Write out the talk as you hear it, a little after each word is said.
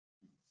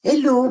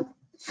Hello,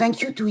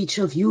 thank you to each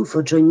of you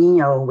for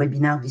joining our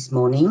webinar this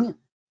morning.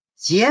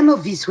 The aim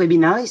of this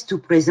webinar is to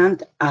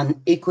present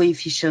an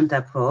eco-efficient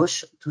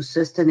approach to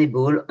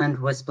sustainable and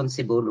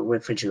responsible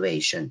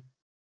refrigeration.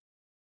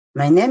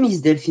 My name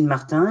is Delphine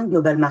Martin,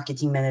 Global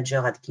Marketing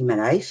Manager at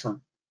Climalife.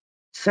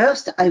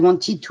 First, I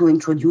wanted to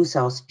introduce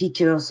our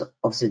speakers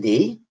of the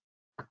day.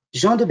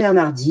 Jean de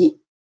Bernardi,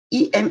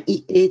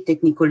 EMEA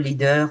Technical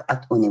Leader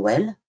at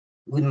Honeywell.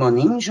 Good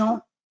morning,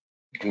 Jean.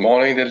 Good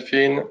morning,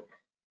 Delphine.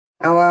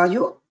 How are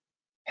you?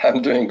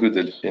 I'm doing good,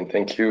 Delphine.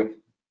 Thank you.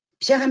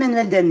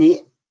 Pierre-Emmanuel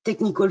Danet,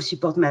 Technical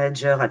Support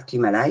Manager at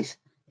Climalife.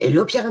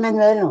 Hello,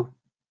 Pierre-Emmanuel.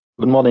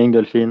 Good morning,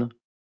 Delphine.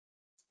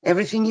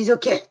 Everything is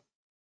okay?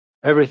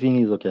 Everything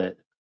is okay.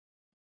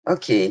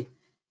 Okay.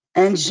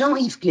 And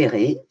Jean-Yves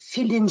Clairet,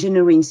 Field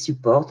Engineering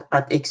Support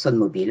at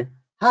ExxonMobil.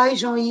 Hi,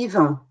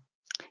 Jean-Yves.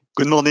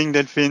 Good morning,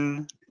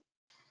 Delphine.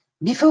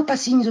 Before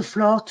passing the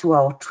floor to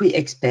our three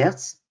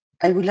experts,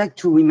 I would like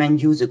to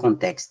remind you the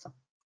context.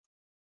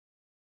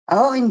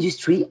 Our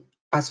industry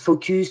has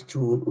focused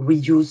to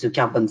reduce the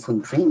carbon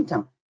footprint,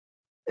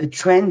 a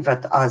trend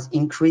that has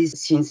increased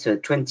since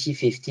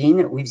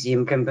 2015 with the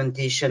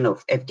implementation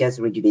of F-gas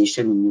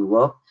regulation in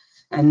Europe,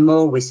 and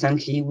more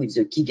recently with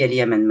the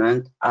Kigali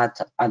Amendment at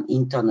an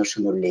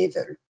international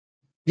level.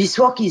 This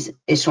work is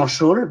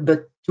essential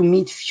but to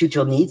meet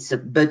future needs,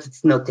 but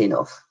it's not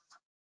enough.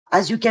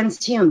 As you can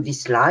see on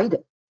this slide,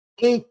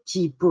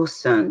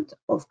 80%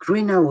 of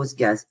greenhouse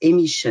gas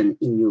emission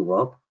in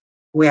Europe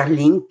were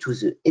linked to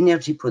the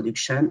energy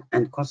production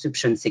and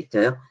consumption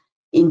sector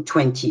in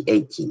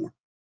 2018.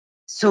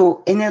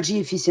 So energy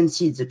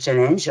efficiency is the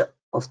challenge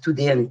of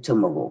today and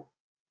tomorrow.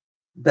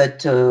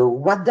 But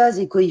what does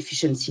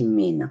eco-efficiency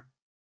mean?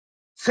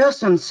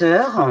 First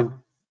answer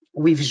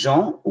with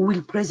Jean, who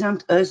will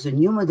present us the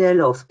new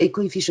model of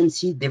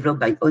eco-efficiency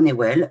developed by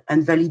Honeywell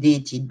and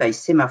validated by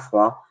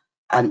Semafroid,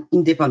 an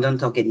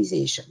independent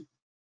organization.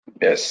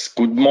 Yes,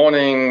 good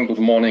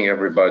morning,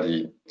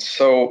 everybody.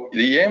 So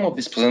the aim of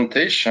this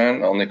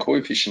presentation on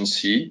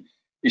eco-efficiency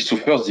is to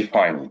first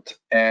define it.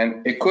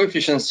 And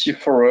eco-efficiency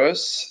for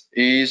us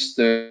is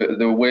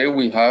the way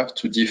we have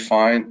to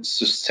define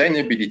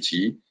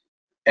sustainability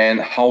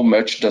and how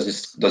much does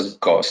it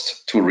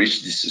cost to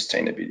reach this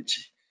sustainability.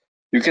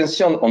 You can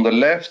see on the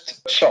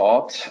left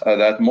chart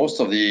that most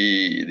of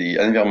the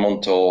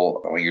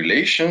environmental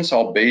regulations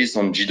are based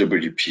on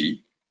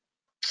GWP.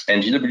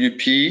 And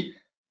GWP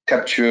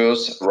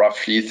captures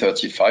roughly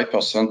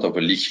 35% of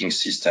a leaking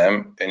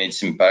system and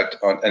its impact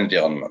on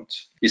environment.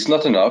 It's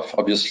not enough,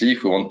 obviously,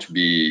 if we want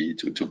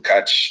to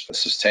catch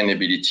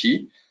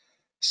sustainability.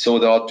 So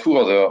there are two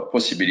other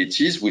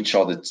possibilities, which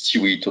are the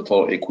TEWI,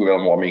 total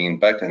equivalent warming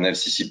impact, and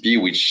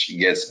LCCP, which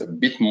gets a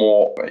bit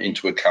more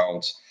into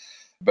account,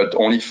 but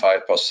only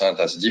 5%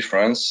 has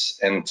difference,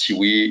 and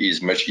TEWI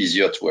is much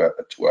easier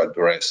to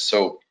address.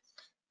 So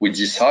we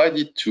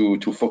decided to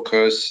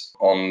focus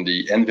on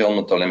the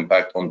environmental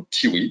impact on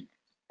TEWI.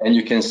 And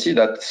you can see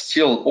that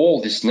still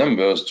all these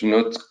numbers do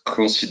not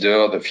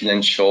consider the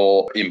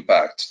financial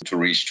impact to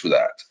reach to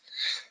that.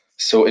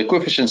 So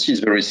eco-efficiency is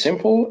very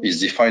simple,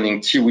 is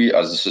defining TEWI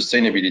as a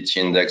sustainability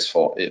index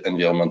for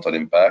environmental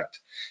impact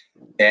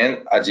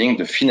and adding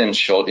the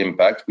financial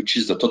impact, which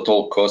is the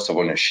total cost of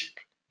ownership.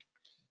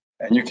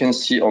 And you can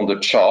see on the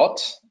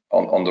chart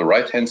on the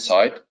right-hand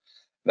side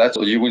that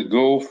you will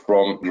go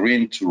from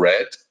green to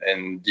red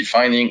and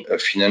defining a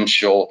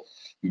financial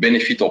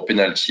benefit or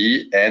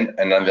penalty and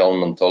an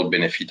environmental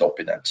benefit or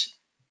penalty.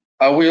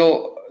 I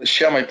will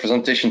share my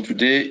presentation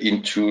today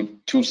into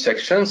two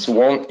sections.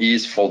 One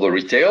is for the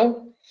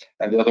retail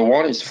and the other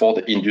one is for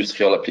the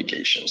industrial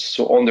applications.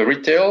 So on the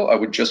retail, I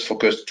would just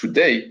focus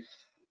today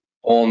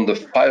on the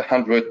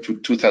 500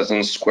 to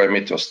 2,000 square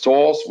meter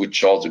stores,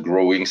 which are the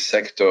growing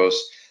sectors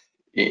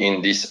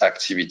in this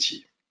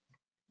activity.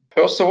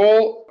 First of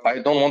all, I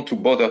don't want to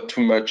bother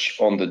too much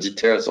on the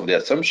details of the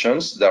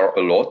assumptions. There are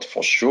a lot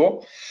for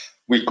sure.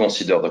 We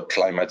consider the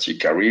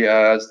climatic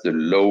areas, the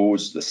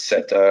loads, the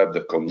setup, the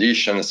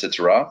conditions,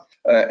 etc.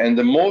 And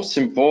the most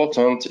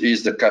important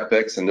is the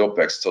CAPEX and the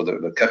OPEX, so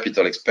the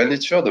capital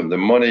expenditure, the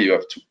money you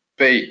have to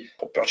pay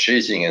for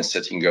purchasing and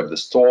setting up the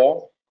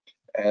store,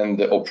 and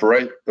the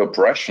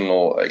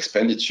operational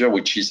expenditure,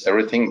 which is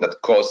everything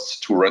that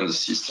costs to run the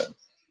system.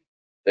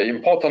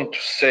 Important to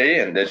say,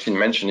 and Delphine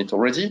mentioned it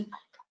already,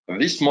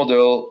 this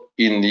model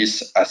in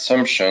these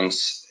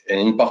assumptions, and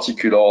in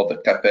particular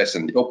the CAPEX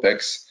and the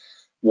OPEX,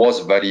 was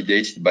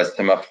validated by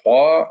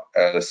Semafroid,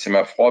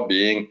 Semafroid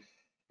being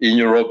in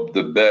Europe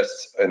the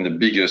best and the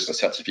biggest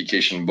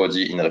certification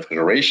body in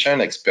refrigeration,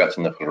 expert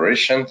in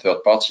refrigeration,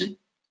 third party,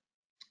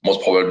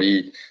 most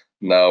probably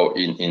now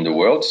in the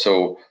world.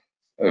 So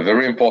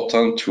very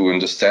important to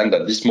understand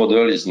that this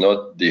model is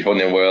not the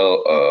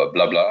Honeywell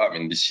blah blah. I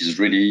mean, this is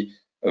really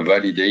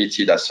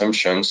validated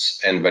assumptions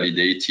and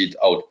validated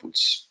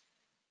outputs.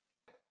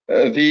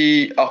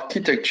 The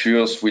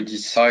architectures we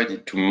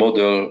decided to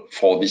model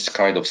for this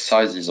kind of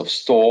sizes of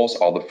stores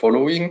are the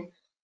following.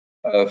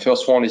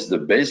 First one is the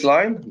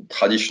baseline,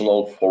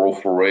 traditional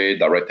 404A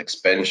direct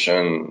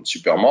expansion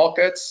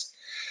supermarkets,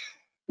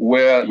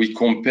 where we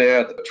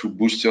compared two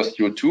booster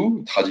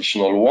CO2,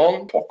 traditional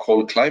one for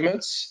cold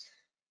climates.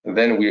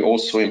 Then we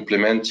also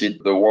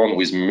implemented the one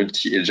with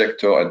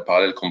multi-ejector and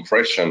parallel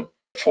compression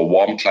for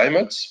warm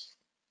climates.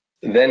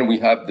 Then we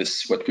have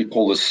this, what we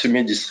call the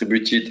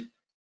semi-distributed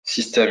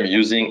system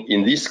using,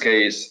 in this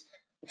case,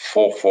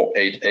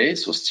 448A,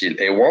 so still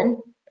A1.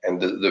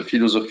 And the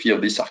philosophy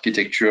of this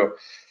architecture,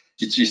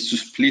 it is to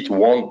split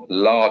one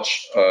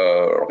large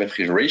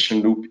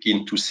refrigeration loop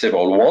into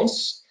several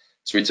ones.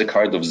 So it's a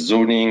kind of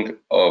zoning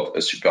of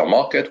a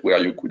supermarket where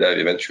you could have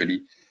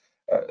eventually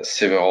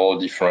several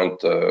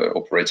different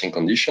operating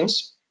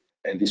conditions.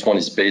 And this one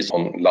is based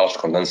on large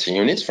condensing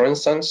units, for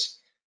instance.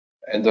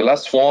 And the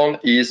last one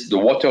is the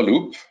water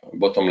loop,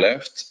 bottom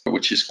left,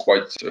 which is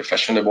quite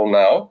fashionable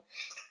now,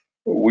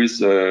 with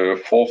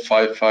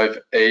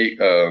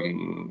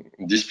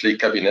 455A display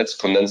cabinets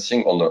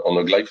condensing on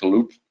a glycol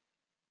loop.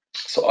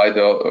 So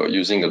either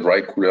using a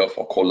dry cooler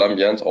for cold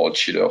ambient or a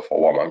chiller for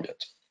warm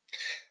ambient.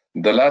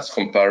 The last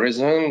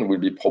comparison will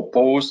be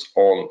proposed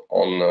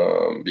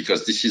on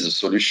because this is a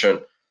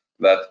solution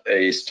that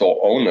a store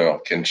owner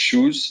can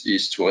choose,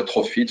 is to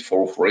retrofit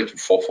 404A to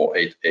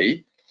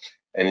 448A.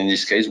 And in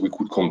this case, we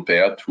could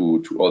compare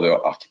to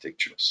other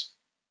architectures.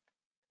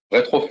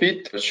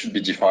 Retrofit should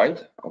be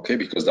defined, okay,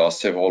 because there are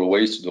several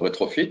ways to do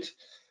retrofit.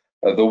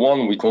 The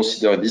one we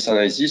consider in this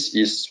analysis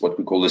is what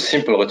we call the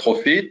simple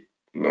retrofit,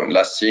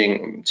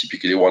 lasting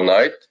typically one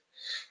night,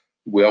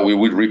 where we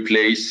would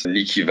replace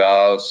leaky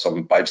valves,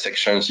 some pipe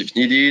sections if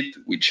needed.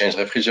 We change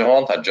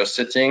refrigerant, adjust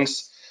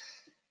settings,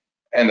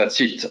 and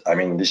that's it. I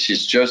mean, this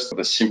is just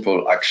the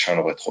simple action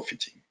of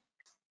retrofitting.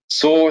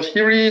 So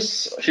here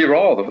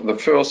are the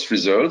first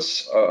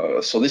results.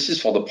 So this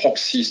is for the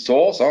proxy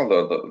stores,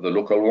 the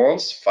local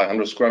ones,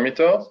 500 square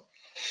meters.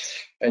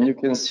 And you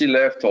can see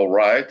left or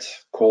right,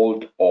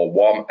 cold or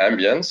warm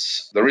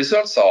ambience. The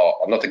results are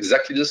not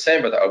exactly the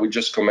same, but I will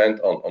just comment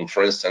on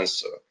for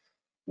instance,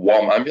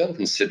 warm ambient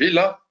in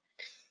Sevilla,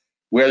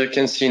 where you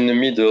can see in the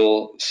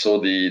middle, so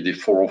the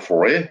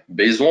 404A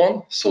base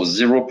one, so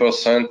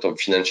 0%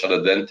 of financial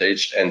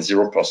advantage and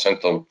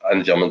 0% of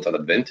environmental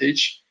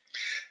advantage.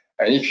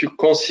 And if you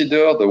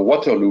consider the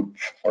water loop,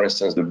 for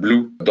instance, the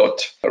blue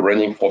dot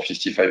running for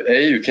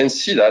 55A, you can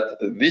see that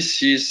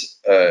this is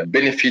a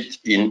benefit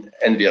in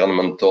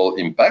environmental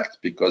impact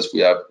because we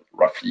have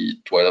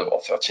roughly 12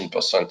 or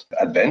 13%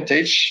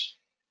 advantage.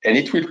 And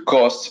it will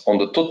cost on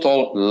the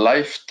total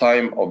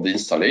lifetime of the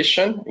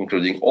installation,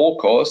 including all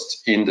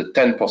costs, in the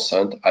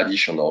 10%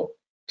 additional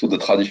to the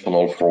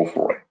traditional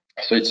 404A.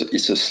 So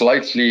it's a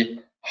slightly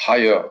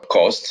higher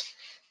cost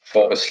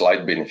for a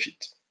slight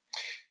benefit.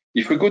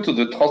 If we go to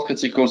the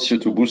transcritical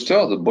CO2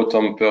 booster, the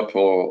bottom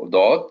purple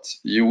dot,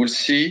 you will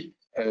see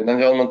an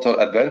environmental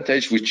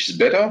advantage which is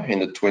better in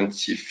the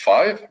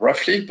 25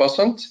 roughly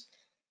 %.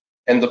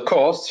 And the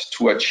cost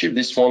to achieve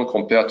this one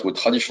compared to a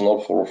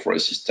traditional 404A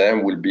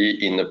system will be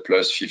in the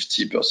plus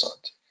 50%.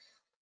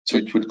 So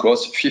it would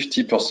cost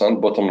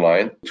 50% bottom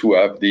line to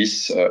have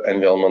this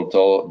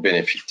environmental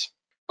benefit.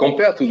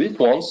 Compared to these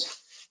ones,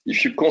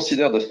 if you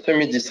consider the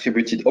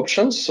semi-distributed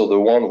options, so the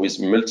one with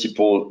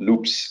multiple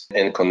loops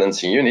and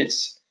condensing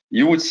units,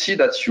 you would see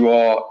that you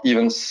are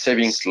even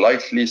saving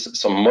slightly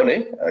some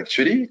money,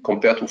 actually,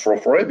 compared to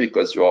 404A,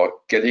 because you are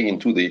getting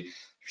into the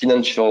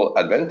financial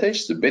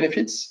advantage, the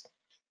benefits.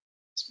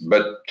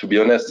 But to be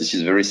honest, this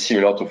is very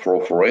similar to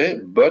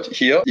 404A, but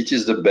here it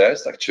is the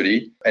best,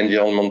 actually,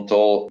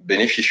 environmental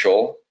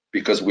beneficial,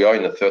 because we are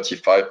in the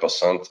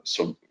 35%,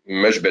 so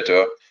much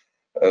better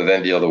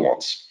than the other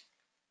ones.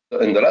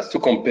 And the last to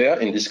compare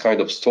in this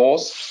kind of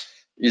stores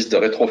is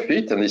the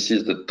retrofit, and this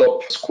is the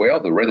top square,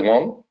 the red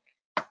one,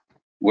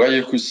 where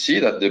you could see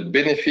that the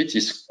benefit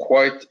is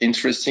quite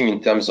interesting in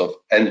terms of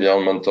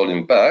environmental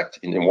impact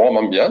in a warm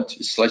ambient.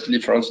 It's slightly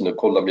different in the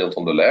cold ambient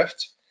on the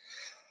left.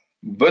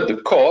 But the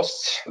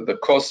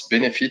cost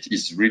benefit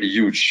is really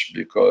huge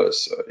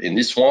because in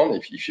this one,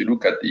 if you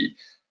look at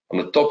on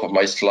the top of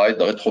my slide,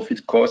 the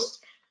retrofit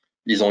cost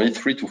is only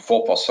 3 to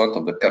 4%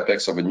 of the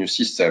CAPEX of a new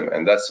system.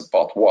 And that's the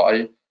part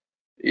why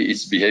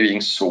it's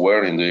behaving so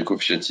well in the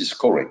eco-efficiency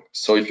scoring.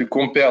 So if you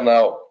compare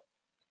now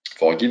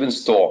for a given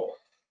store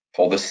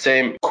for the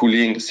same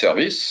cooling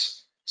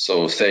service,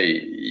 so say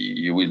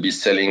you will be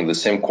selling the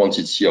same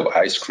quantity of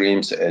ice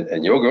creams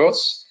and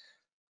yogurts,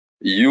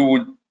 you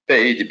would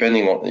pay,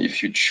 depending on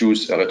if you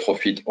choose a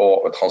retrofit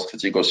or a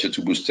transcritical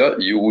CO2 booster,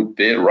 you would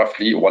pay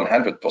roughly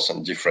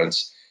 100%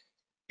 difference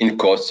in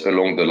costs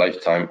along the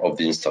lifetime of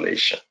the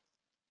installation.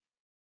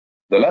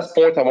 The last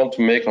point I want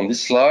to make on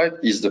this slide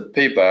is the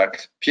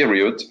payback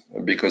period,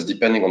 because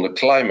depending on the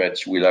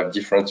climate, you will have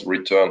different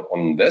return on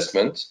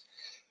investment.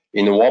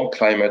 In a warm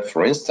climate,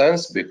 for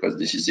instance, because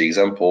this is the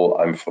example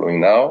I'm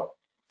following now,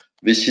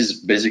 this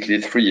is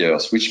basically 3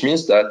 years, which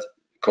means that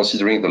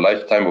considering the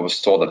lifetime of a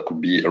store that could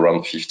be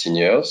around 15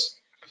 years,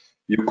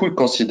 you could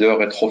consider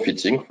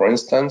retrofitting, for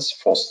instance,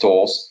 for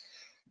stores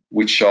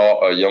which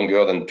are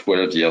younger than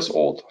 12 years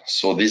old.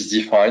 So this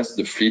defines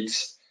the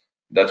fleet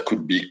that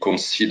could be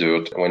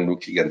considered when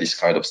looking at this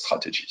kind of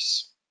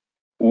strategies.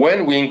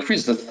 When we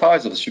increase the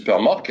size of the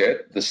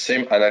supermarket, the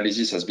same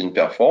analysis has been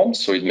performed,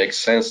 so it makes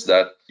sense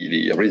that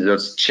the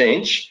results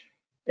change.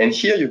 And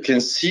here you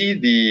can see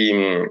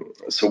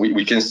so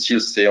we can still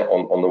stay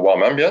on the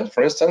warm ambient,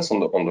 for instance, on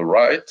the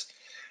right.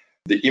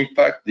 The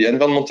impact, the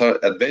environmental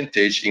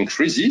advantage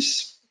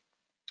increases,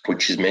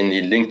 which is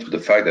mainly linked to the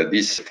fact that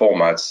these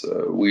formats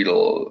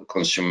will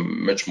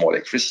consume much more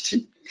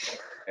electricity.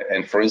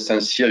 And for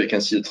instance, here you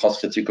can see the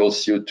transcritical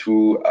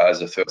CO2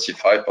 as a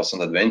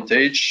 35%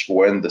 advantage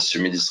when the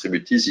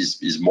semi-distributed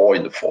is more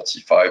in the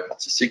 45,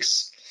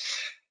 46.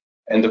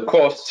 And the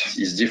cost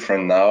is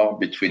different now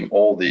between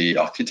all the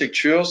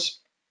architectures.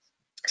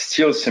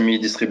 Still,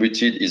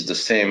 semi-distributed is the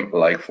same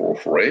like for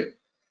 4A.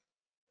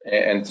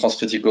 And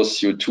transcritical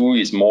CO2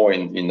 is more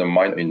in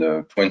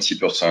the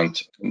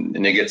 20%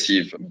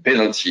 negative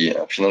penalty,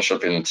 financial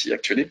penalty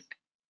actually.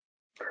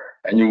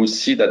 And you will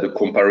see that the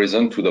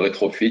comparison to the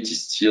retrofit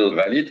is still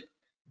valid.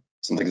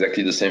 It's not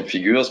exactly the same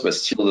figures, but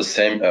still the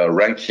same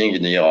ranking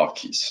in the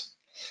hierarchies.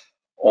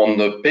 On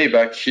the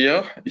payback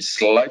here, it's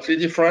slightly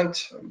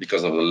different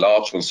because of the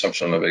large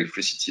consumption of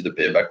electricity. The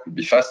payback will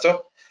be faster.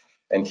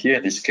 And here,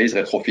 in this case,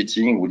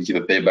 retrofitting will give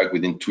a payback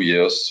within 2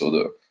 years. So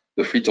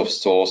the fleet of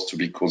stores to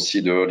be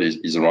considered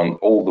is around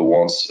all the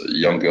ones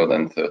younger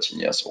than 13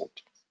 years old.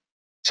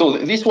 So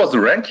this was the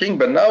ranking,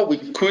 but now we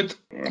could,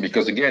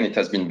 because again, it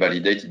has been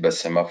validated by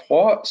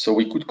Semafroid, so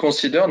we could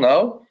consider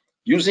now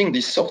using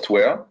this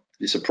software,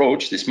 this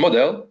approach, this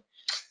model,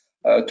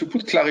 to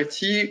put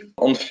clarity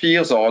on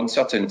fears or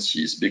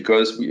uncertainties,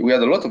 because we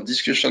had a lot of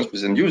discussions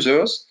with end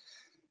users.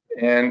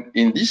 And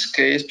in this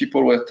case,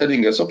 people were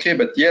telling us, okay,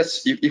 but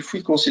yes, if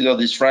we consider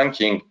this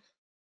ranking,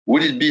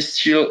 would it be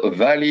still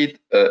valid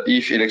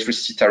if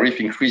electricity tariff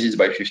increases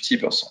by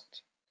 50%?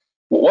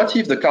 What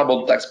if the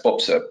carbon tax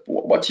pops up?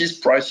 What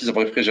if prices of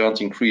refrigerant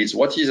increase?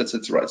 What is,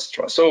 etc.,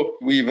 etc.? So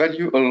we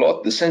value a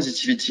lot the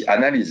sensitivity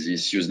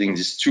analysis using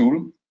this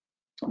tool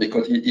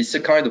because it's a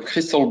kind of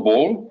crystal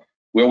ball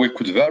where we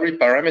could vary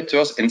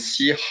parameters and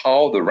see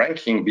how the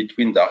ranking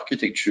between the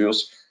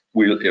architectures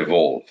will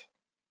evolve.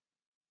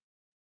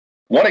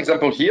 One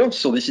example here,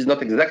 so this is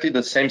not exactly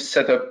the same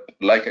setup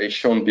like I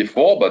shown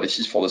before, but this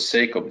is for the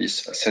sake of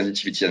this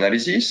sensitivity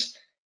analysis.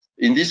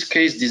 In this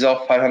case, these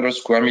are 500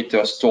 square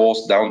meter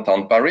stores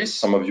downtown Paris.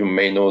 Some of you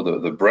may know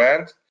the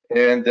brand.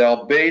 And they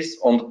are based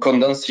on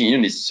condensing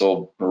units,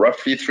 so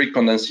roughly 3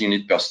 condensing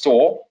units per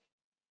store.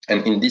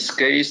 And in this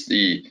case,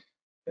 the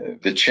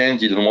chain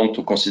didn't want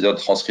to consider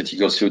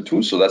transcritical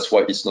CO2, so that's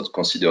why it's not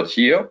considered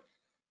here.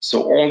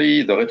 So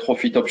only the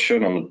retrofit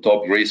option on the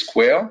top gray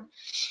square.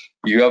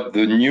 You have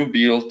the new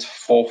built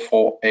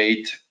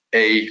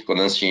 448A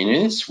condensing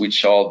units,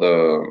 which are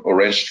the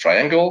orange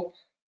triangle.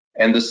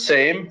 And the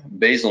same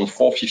based on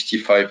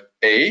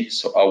 455A,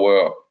 so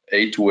our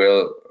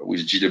A2L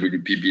with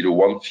GWP below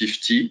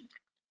 150,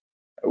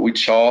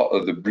 which are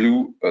the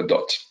blue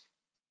dot.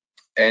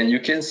 And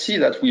you can see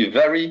that we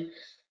vary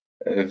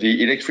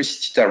the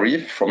electricity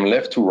tariff from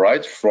left to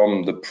right,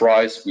 from the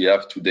price we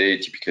have today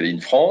typically in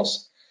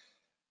France,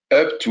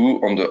 up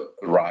to, on the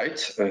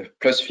right,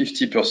 plus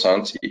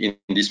 50% in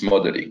this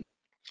modeling.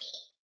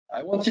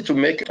 I wanted to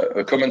make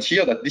a comment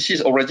here that this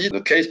is already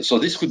the case. So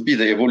this could be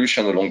the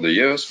evolution along the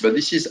years, but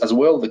this is as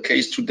well the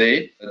case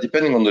today,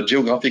 depending on the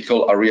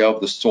geographical area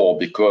of the store,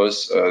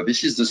 because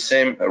this is the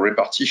same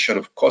repartition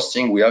of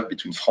costing we have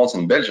between France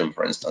and Belgium,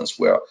 for instance,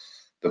 where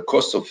the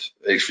cost of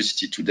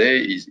electricity today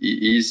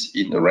is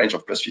in the range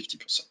of plus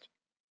 50%.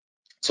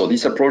 So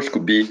this approach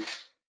could be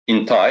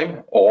in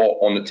time or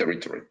on the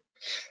territory.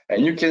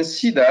 And you can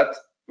see that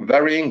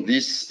varying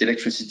this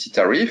electricity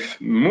tariff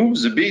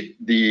moves a bit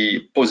the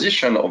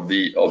position of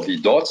the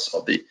dots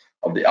of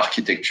the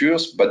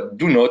architectures, but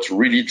do not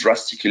really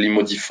drastically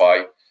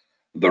modify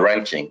the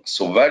ranking.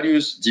 So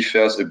values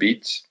differs a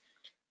bit,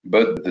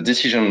 but the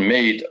decision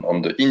made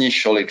on the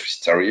initial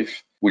electricity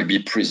tariff will be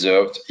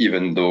preserved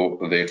even though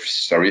the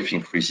electricity tariff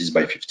increases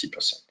by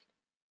 50%.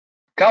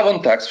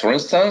 Carbon tax, for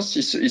instance,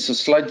 is a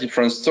slightly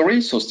different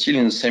story. So still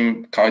in the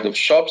same kind of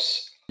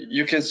shops,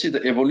 you can see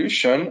the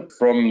evolution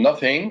from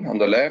nothing on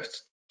the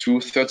left to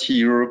 30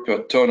 euro per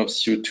ton of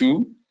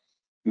CO2.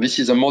 This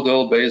is a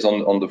model based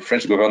on the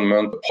French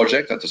government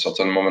project at a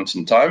certain moment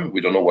in time.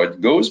 We don't know where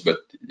it goes, but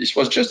this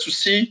was just to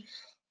see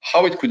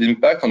how it could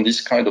impact on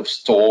this kind of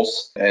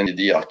stores and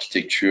the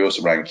architecture's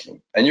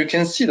ranking. And you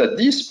can see that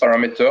this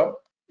parameter,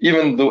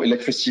 even though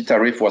electricity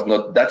tariff was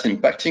not that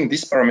impacting,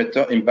 this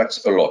parameter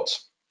impacts a lot.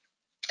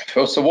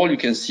 First of all, you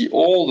can see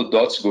all the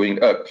dots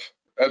going up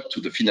to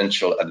the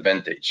financial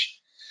advantage.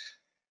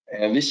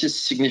 And this is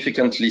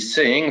significantly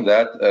saying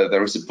that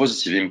there is a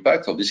positive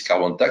impact of this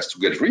carbon tax to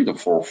get rid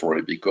of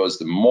 404A, because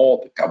the more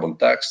the carbon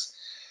tax,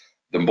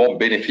 the more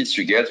benefits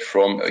you get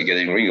from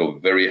getting rid of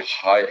very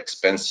high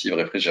expensive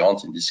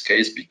refrigerant in this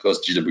case,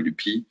 because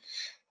GWP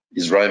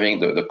is driving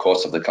the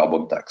cost of the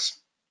carbon tax.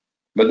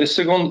 But the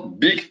second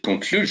big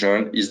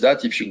conclusion is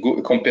that if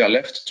you compare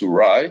left to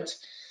right,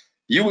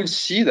 you will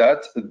see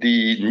that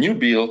the new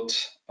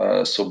built,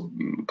 so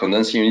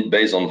condensing unit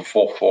based on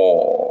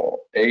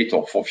 448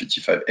 or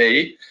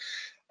 455A,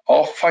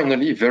 are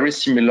finally very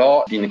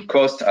similar in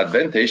cost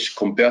advantage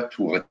compared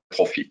to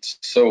retrofit.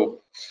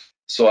 So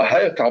a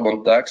higher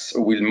carbon tax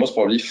will most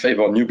probably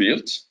favor new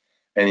builds.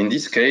 And in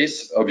this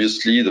case,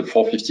 obviously, the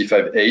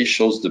 455A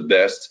shows the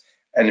best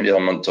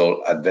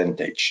environmental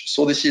advantage.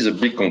 So this is a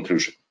big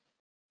conclusion.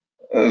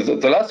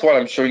 The last one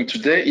I'm showing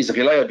today is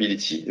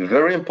reliability.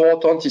 Very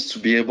important is to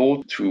be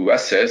able to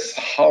assess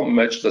how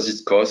much does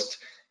it cost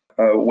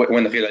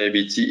when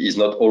reliability is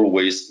not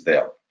always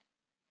there.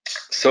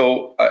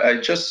 So I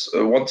just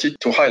wanted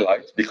to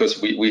highlight,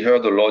 because we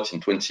heard a lot in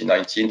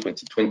 2019,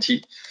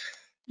 2020,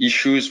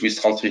 issues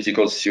with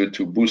transcritical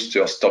CO2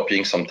 boosters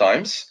stopping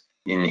sometimes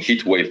in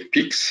heat wave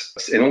peaks.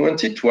 And we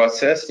wanted to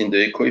assess in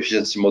the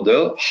eco-efficiency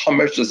model, how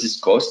much does this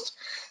cost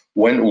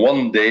when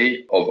 1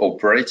 day of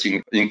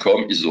operating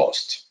income is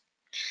lost?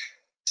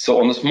 So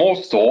on the small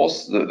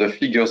stores, the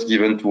figures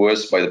given to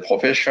us by the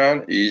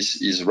profession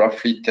is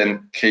roughly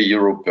 10k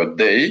euro per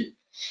day.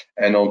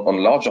 And on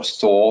larger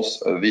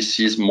stores, this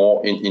is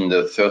more in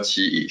the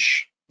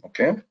 30-ish,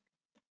 okay?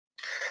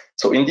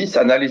 So in this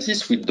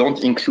analysis, we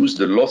don't include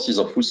the losses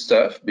of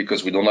foodstuff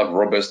because we don't have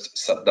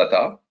robust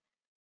data.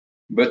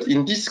 But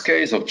in this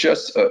case of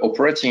just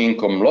operating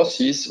income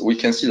losses, we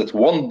can see that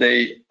 1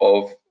 day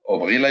of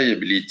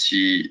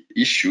reliability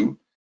issue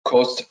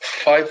cost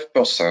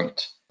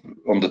 5%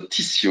 on the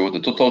TCO, the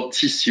total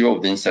TCO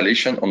of the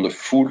installation on the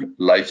full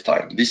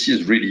lifetime. This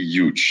is really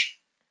huge.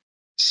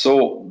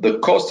 So the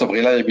cost of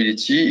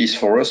reliability is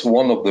for us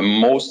one of the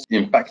most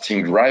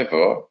impacting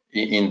driver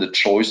in the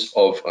choice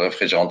of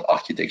refrigerant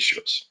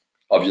architectures.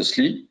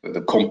 Obviously,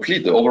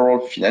 the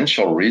overall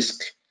financial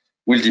risk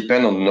will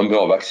depend on the number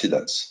of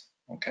accidents.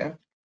 Okay.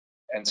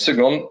 And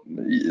second,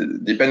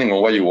 depending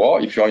on where you are,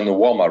 if you are in a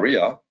warm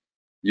area,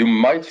 you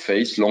might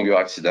face longer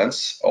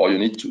accidents, or you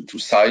need to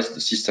size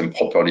the system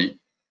properly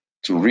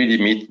to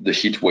really meet the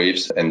heat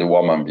waves and the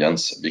warm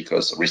ambience,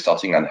 because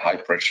restarting at high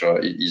pressure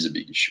is a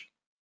big issue.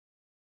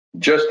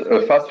 Just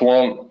a fast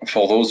one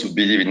for those who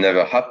believe it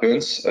never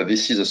happens.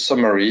 This is a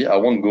summary. I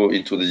won't go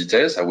into the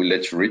details. I will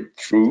let you read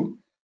through.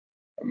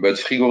 But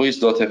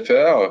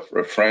Frigoris.fr,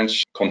 a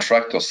French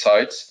contractor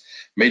site,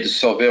 made a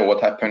survey of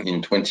what happened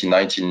in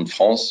 2019 in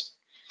France.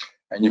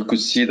 And you could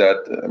see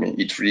that, I mean,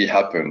 it really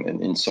happened.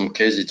 And in some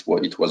cases,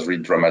 it was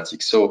really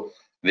dramatic. So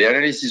the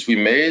analysis we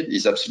made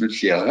is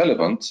absolutely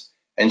relevant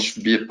and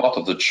should be a part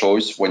of the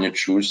choice when you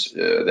choose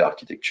the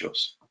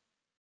architectures.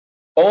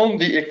 On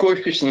the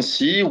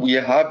eco-efficiency, we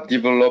have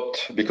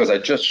developed, because I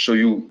just show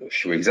you a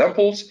few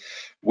examples,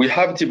 we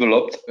have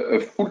developed a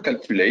full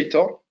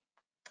calculator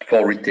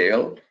for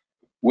retail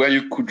where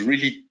you could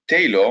really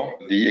tailor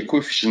the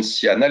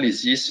eco-efficiency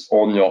analysis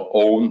on your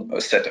own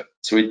setup.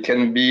 So it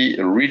can be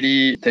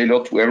really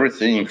tailored to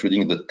everything,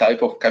 including the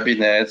type of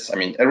cabinets. I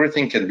mean,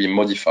 everything can be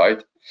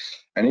modified,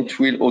 and it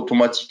will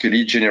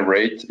automatically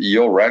generate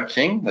your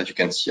ranking that you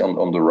can see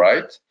on the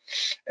right.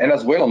 And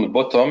as well on the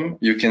bottom,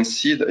 you can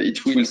see that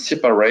it will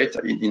separate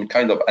in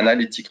kind of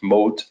analytic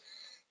mode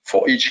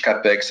for each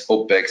CAPEX,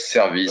 OPEX,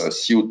 service,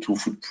 CO2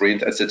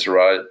 footprint,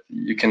 etc.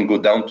 You can go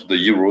down to the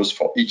euros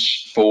for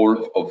each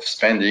fold of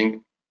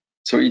spending.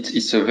 So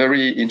it's a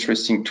very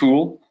interesting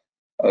tool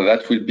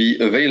that will be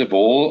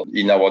available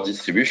in our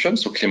distribution.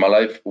 So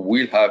Climalife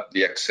will have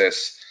the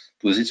access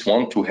to this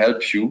one to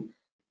help you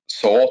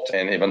sort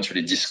and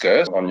eventually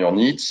discuss on your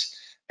needs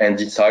and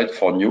decide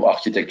for new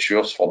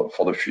architectures for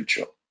the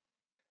future.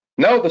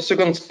 Now, the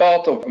second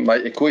part of my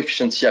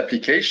eco-efficiency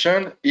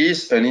application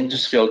is an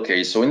industrial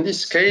case. So in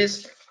this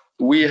case,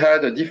 we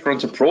had a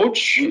different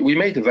approach. We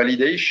made a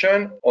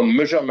validation on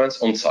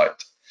measurements on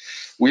site.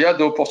 We had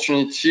the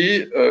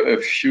opportunity a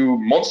few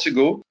months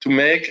ago to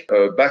make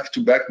a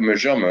back-to-back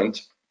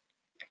measurement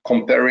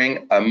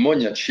comparing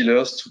ammonia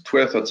chillers to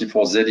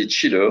 1234ZE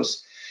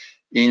chillers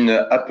in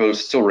Apple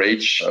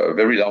storage, a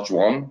very large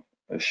one,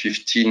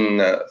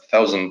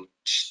 15,000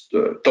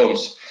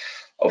 tons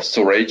of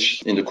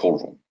storage in the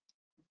cold room.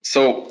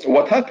 So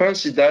what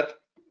happens is that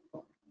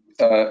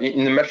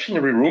in the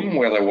machinery room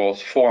where there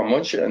was 4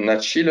 ammonia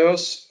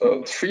chillers,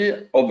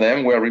 3 of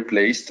them were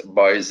replaced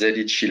by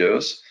ZE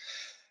chillers.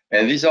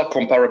 And these are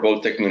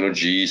comparable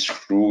technologies,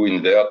 screw,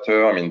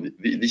 inverter. I mean,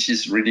 this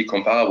is really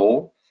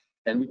comparable.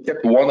 And we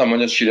kept 1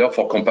 ammonia chiller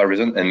for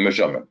comparison and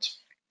measurement.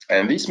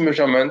 And this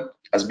measurement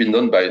has been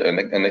done by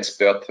an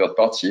expert third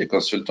party, a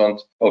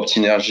consultant,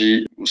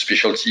 Optinergy, whose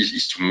specialty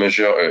is to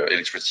measure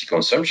electricity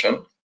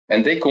consumption.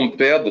 And they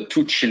compared the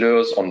 2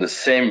 chillers on the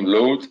same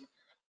load,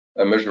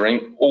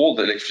 measuring all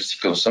the electricity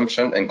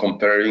consumption and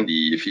comparing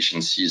the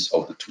efficiencies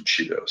of the 2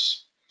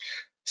 chillers.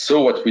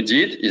 So what we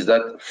did is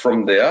that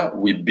from there,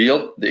 we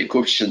built the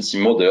eco-efficiency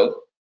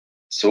model,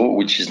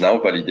 which is now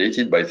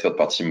validated by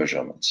third-party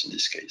measurements in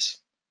this case.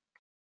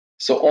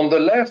 So on the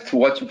left,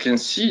 what you can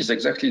see is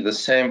exactly the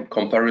same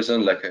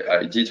comparison like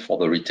I did for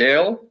the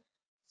retail.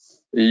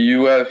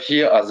 You have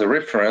here as a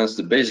reference,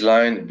 the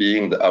baseline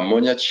being the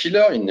ammonia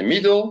chiller in the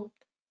middle,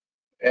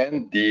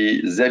 and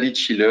the ZE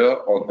chiller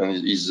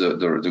is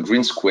the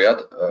green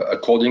squared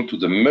according to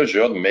the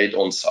measure made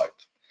on site.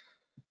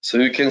 So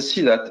you can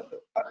see that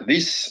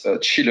this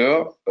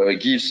chiller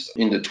gives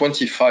in the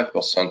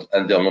 25%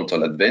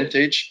 environmental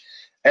advantage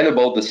and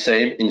about the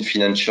same in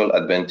financial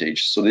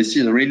advantage. So this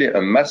is really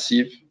a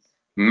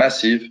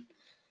massive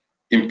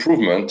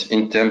improvement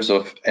in terms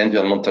of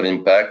environmental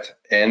impact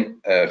and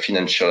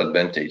financial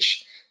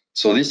advantage.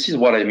 So this is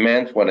what I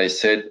meant when I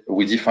said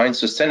we define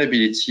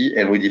sustainability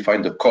and we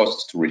define the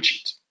cost to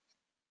reach it.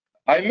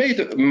 I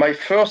made my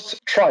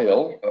first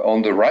trial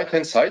on the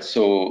right-hand side,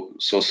 so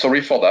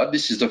sorry for that.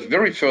 This is the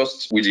very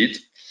first we did,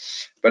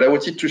 but I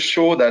wanted to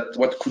show that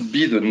what could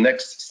be the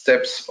next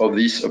steps of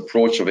this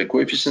approach of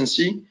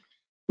eco-efficiency.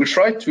 We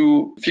try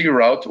to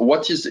figure out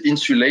what is the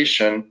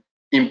insulation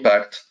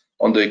impact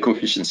on the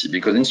eco-efficiency,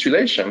 because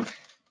insulation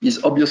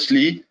is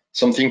obviously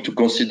something to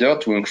consider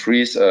to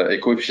increase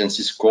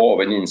eco-efficiency score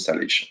of any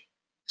installation.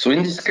 So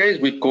in this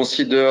case, we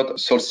considered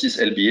Solstice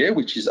LBA,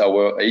 which is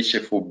our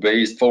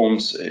HFO-based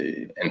foams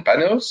and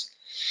panels,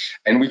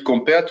 and we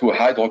compare to a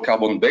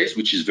hydrocarbon base,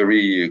 which is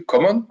very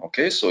common,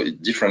 okay, so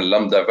different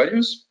lambda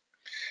values.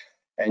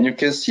 And you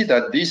can see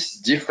that this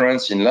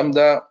difference in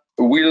lambda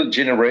will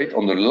generate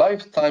on the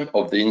lifetime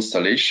of the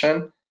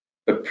installation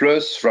a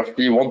plus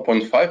roughly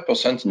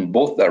 1.5% in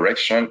both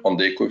directions on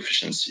the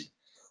eco-efficiency.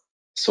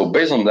 So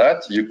based on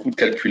that, you could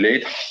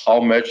calculate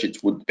how much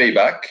it would pay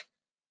back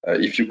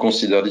if you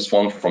consider this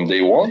one from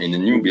day one in the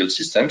new build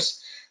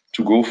systems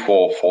to go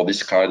for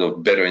this kind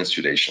of better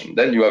insulation.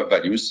 Then you have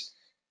values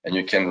and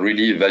you can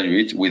really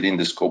evaluate within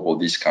the scope of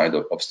this kind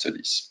of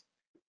studies.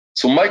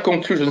 So my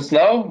conclusions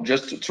now,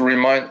 just to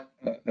remind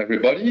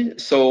everybody.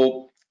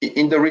 So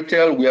in the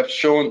retail, we have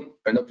shown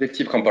an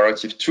objective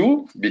comparative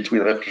tool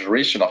between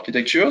refrigeration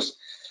architectures,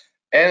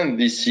 and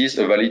this is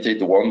a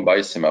validated one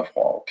by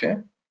Semaphore, okay?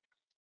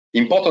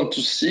 Important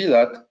to see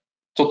that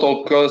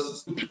total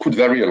costs could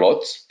vary a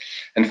lot,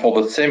 and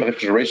for the same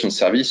refrigeration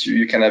service,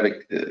 you can have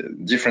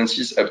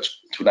differences up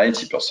to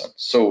 90%.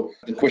 So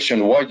the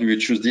question, why do you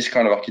choose this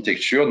kind of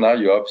architecture? Now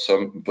you have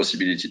some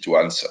possibility to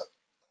answer.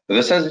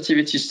 The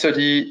sensitivity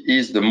study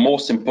is the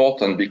most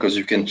important because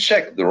you can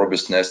check the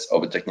robustness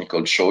of a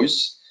technical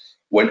choice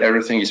when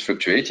everything is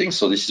fluctuating.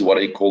 So this is what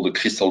I call the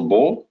crystal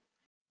ball.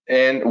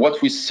 And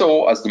what we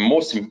saw as the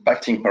most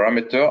impacting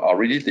parameter are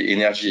really the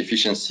energy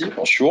efficiency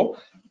for sure,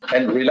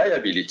 and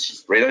reliability.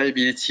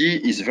 Reliability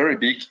is very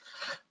big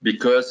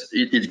because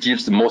it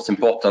gives the most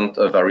important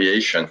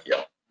variation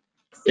here.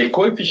 A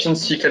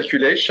co-efficiency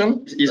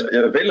calculation is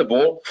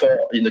available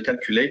in the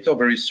calculator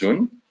very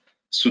soon,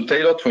 so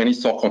tailored to any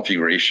store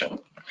configuration.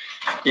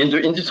 In the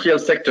industrial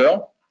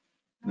sector,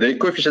 the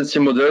co-efficiency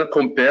model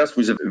compares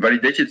with a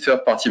validated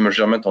third-party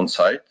measurement on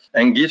site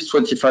and gives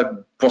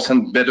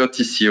 25% better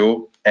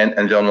TCO and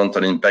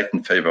environmental impact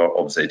in favor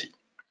of ZD.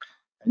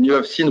 And you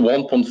have seen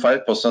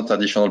 1.5%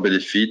 additional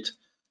benefit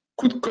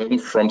could come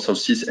from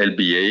Solstice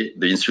LBA,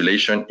 the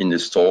insulation in the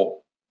store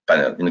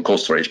panel, in the cold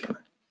storage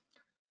panel.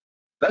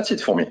 That's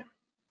it for me.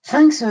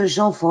 Thanks,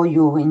 Jean, for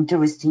your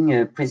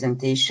interesting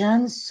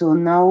presentation. So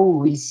now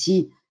we'll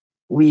see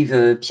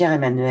with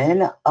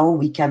Pierre-Emmanuel how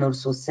we can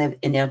also save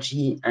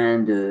energy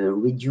and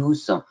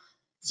reduce the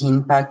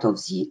impact of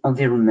the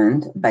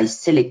environment by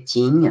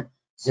selecting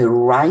the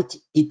right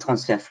heat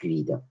transfer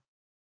fluid.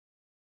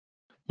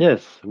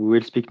 Yes, we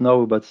will speak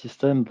now about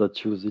systems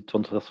that use heat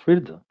transfer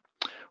fluid.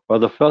 Well,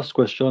 the first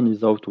question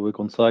is how to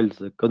reconcile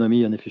the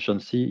economy and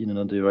efficiency in an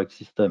indirect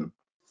system.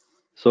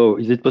 So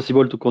is it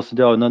possible to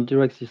consider an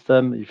indirect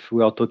system if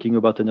we are talking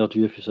about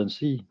energy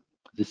efficiency?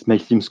 This may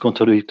seem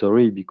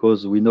contradictory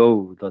because we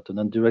know that an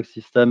indirect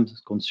system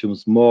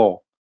consumes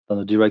more than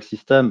a direct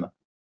system,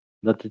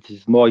 that it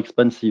is more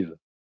expensive.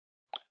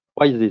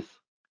 Why is this?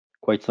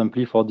 Quite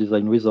simply for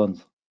design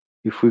reasons.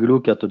 If we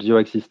look at the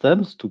direct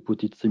systems, to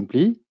put it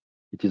simply,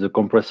 it is a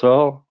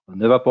compressor, an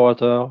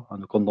evaporator,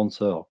 and a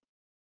condenser.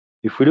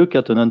 If we look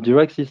at an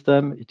indirect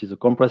system, it is a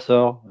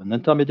compressor, an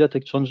intermediate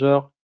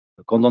exchanger,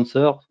 a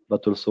condenser,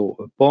 but also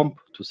a pump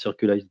to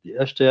circulate the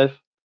HTF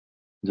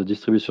in the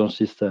distribution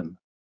system.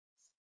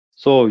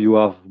 So you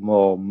have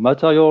more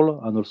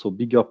material and also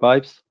bigger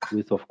pipes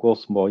with, of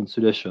course, more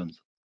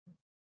insulations.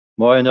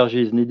 More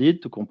energy is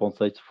needed to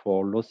compensate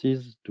for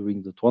losses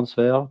during the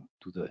transfer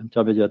to the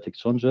intermediate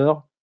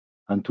exchanger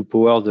and to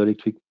power the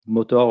electric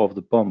motor of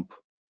the pump.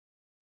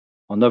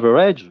 On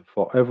average,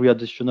 for every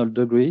additional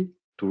degree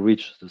to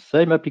reach the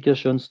same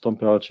application's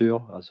temperature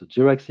as a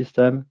direct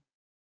system,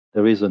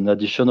 there is an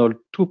additional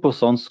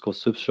 2%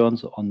 consumption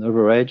on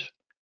average,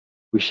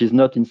 which is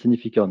not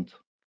insignificant.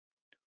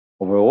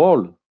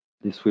 Overall,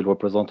 this will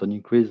represent an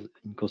increase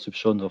in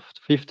consumption of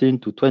 15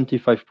 to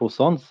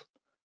 25%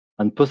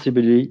 and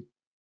possibly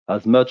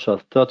as much as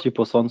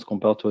 30%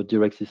 compared to a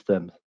direct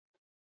system.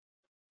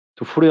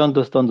 To fully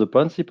understand the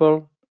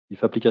principle,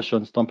 if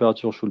application's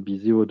temperature should be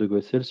 0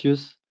 degrees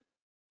Celsius,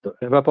 the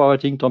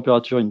evaporating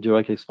temperature in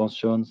direct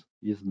expansions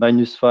is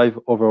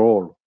 -5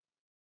 overall.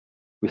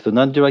 With an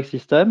indirect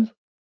system,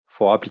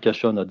 for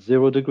application at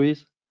 0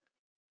 degrees,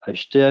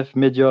 HTF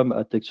medium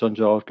at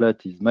exchanger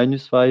outlet is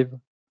 -5,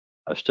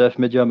 HTF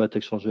medium at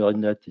exchanger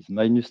inlet is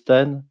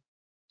 -10,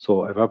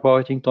 so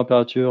evaporating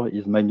temperature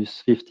is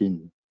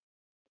 -15.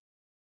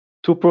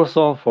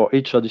 2% for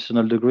each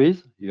additional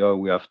degrees. Here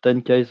we have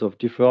 10 cases of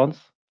difference.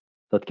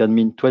 That can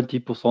mean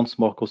 20%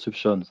 more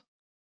consumption.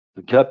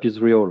 The gap is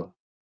real,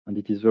 and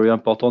it is very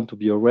important to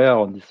be aware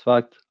on this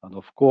fact. And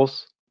of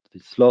course,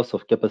 this loss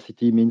of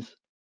capacity means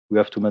we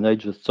have to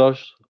manage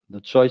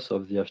the choice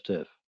of the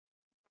HTF.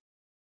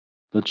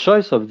 The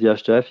choice of the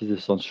HTF is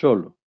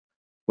essential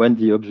when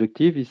the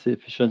objective is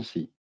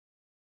efficiency.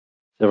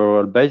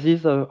 Several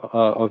bases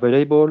are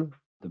available.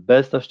 The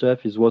best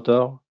HTF is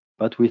water,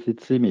 but with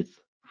its limits,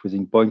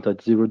 freezing point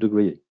at 0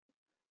 degrees.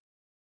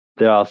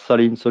 There are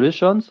saline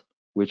solutions,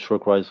 which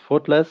requires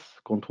faultless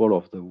control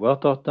of the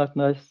water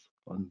tightness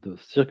on the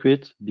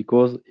circuit,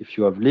 because if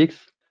you have leaks,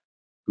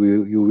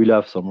 you will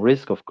have some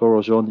risk of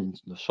corrosion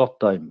in a short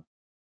time.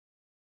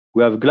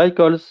 We have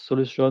glycol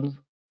solutions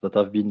that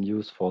have been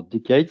used for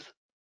decades,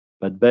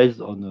 but based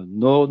on a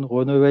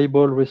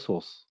non-renewable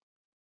resource.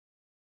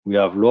 We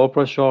have low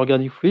pressure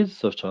organic fluids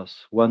such as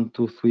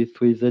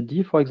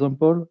 1233ZD, for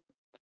example.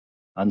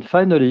 And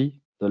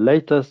finally, the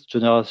latest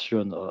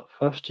generation of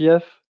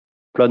HTF,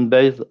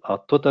 plant-based,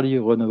 are totally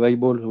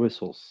renewable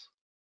resource.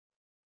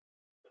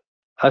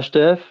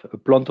 HTF, a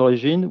plant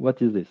origin,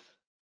 what is this?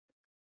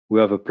 We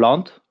have a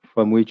plant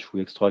from which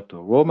we extract a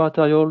raw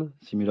material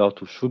similar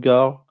to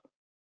sugar.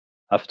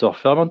 After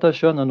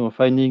fermentation and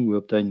refining, we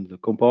obtain the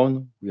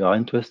compound we are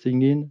interested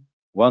in,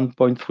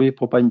 1.3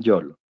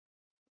 propanediol.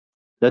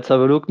 Let's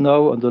have a look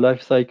now on the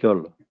life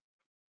cycle.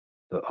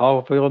 The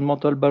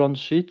environmental balance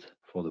sheet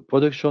for the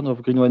production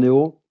of green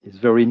 1AO is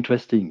very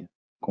interesting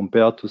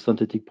compared to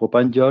synthetic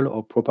propanediol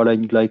or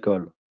propylene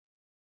glycol.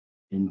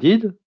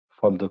 Indeed,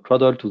 from the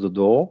cradle to the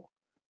door,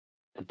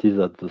 that is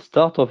at the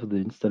start of the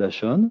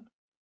installation,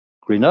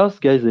 greenhouse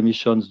gas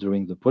emissions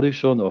during the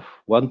production of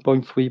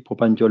 1.3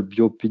 propanediol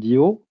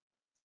bio-PDO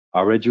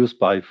are reduced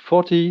by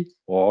 40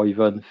 or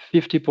even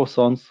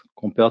 50%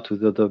 compared to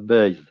the other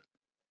base,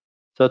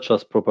 such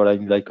as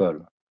propylene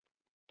glycol.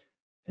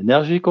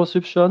 Energy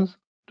consumption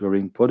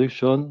during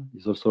production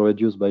is also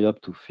reduced by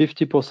up to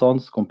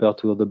 50% compared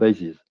to other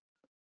bases.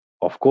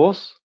 Of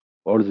course,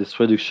 all these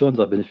reductions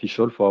are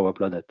beneficial for our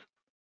planet.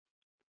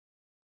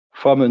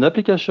 From an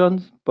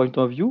application point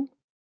of view,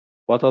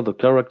 what are the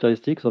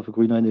characteristics of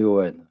green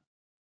NaON?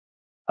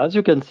 As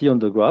you can see on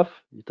the graph,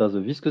 it has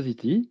a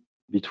viscosity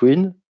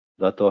between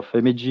that of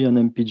MEG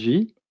and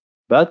MPG,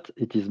 but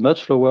it is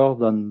much lower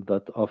than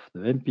that of the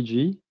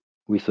MPG,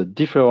 with a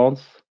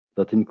difference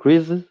that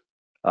increases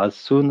as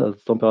soon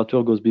as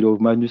temperature goes below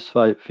minus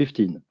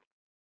 15.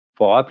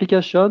 For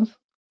applications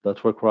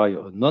that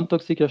require a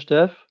non-toxic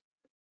HTF,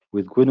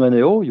 with green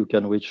 1AO, you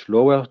can reach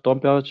lower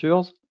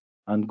temperatures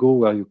and go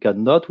where you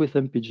cannot with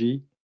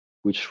MPG,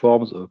 which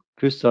forms a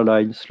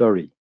crystalline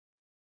slurry.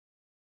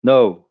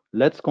 Now,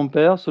 let's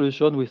compare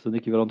solution with an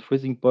equivalent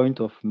freezing point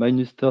of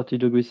minus 30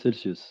 degrees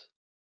Celsius.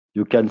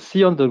 You can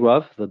see on the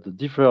graph that the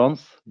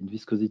difference in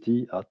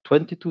viscosity are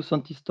 22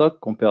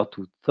 centistock compared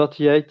to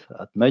 38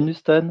 at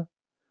minus 10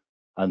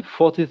 and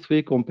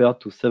 43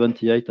 compared to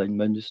 78 at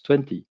minus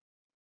 20.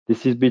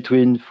 This is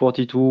between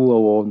 42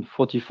 or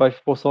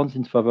 45%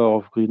 in favor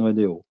of green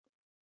 1AO.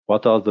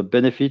 What are the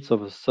benefits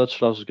of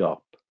such large gap?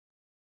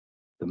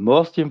 The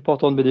most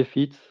important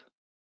benefit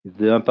is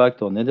the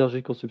impact on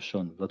energy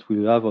consumption that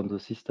we have on the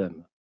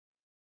system.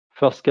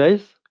 First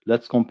case,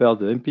 let's compare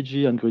the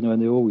MPG and green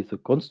 1AO with a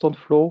constant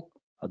flow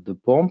at the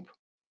pump.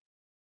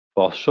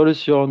 For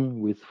solution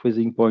with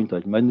freezing point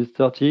at minus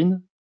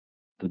 13,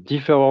 the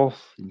difference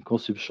in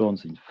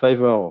consumptions in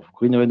favor of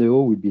green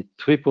 1AO will be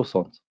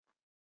 3%.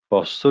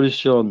 For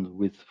solution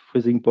with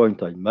freezing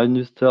point at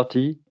minus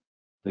 30,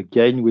 the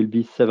gain will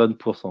be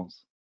 7%.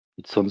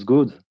 It sounds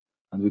good,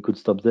 and we could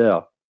stop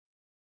there.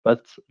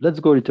 But let's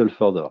go a little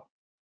further.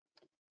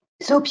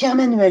 So,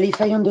 Pierre-Emmanuel, if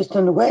I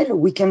understand well,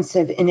 we can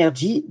save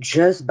energy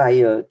just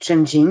by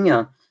changing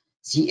the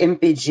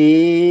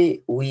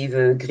MPG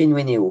with green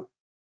 1AO.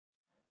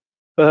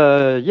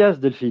 Yes,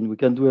 Delphine, we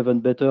can do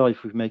even better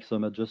if we make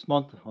some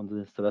adjustment on the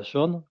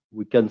installation.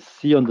 We can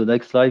see on the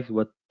next slide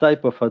what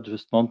type of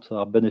adjustments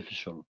are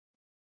beneficial.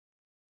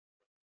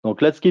 So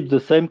let's keep the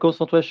same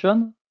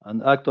concentration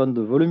and act on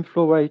the volume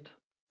flow rate.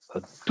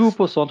 A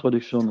 2%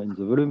 reduction in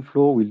the volume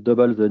flow will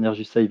double the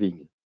energy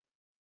saving.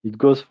 It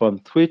goes from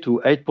 3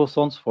 to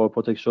 8% for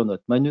protection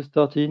at minus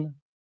 13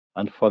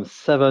 and from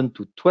 7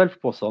 to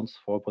 12%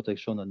 for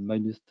protection at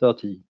minus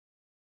 30.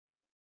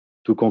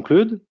 To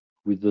conclude,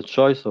 with the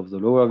choice of the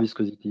lower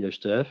viscosity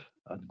HTF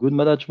and good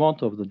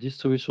management of the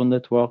distribution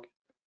network,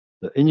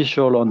 the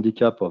initial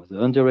handicap of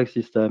the indirect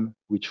system,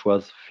 which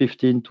was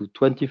 15 to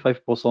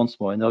 25%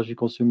 more energy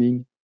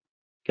consuming,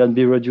 can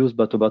be reduced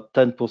by about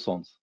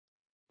 10%.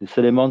 These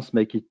elements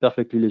make it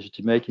perfectly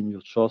legitimate in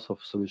your choice of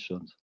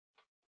solutions.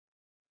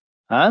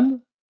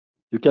 And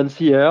you can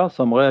see here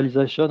some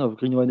realization of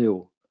green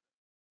 1AO.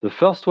 The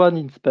first one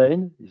in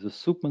Spain is a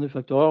soup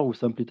manufacturer who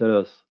simply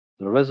tells us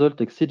the result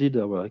exceeded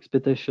our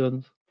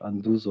expectations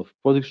and those of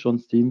production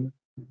team.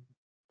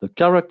 The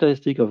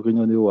characteristics of green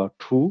 1AO are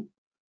true.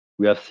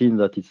 We have seen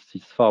that it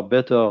is far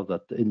better than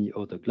any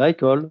other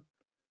glycol.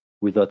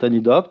 Without any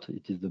doubt,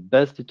 it is the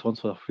best heat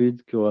transfer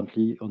fluid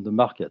currently on the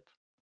market.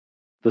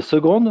 The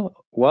second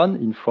one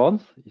in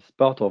France is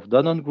part of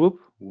Danone Group,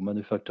 who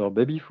manufacture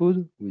baby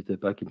food, which they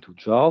pack into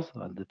jars,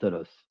 and they tell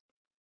us.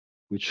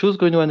 We choose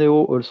Green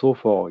 1AO also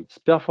for its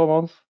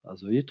performance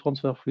as a heat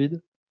transfer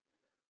fluid.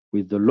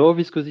 With the low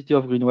viscosity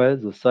of Greenway,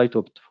 the site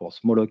opted for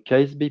smaller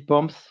case B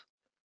pumps,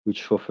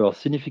 which offer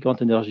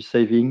significant energy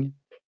saving.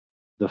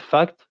 The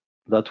fact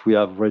that we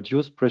have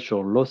reduced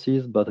pressure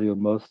losses by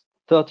almost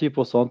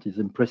 30% is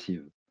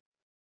impressive.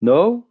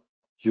 Now,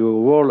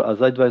 your role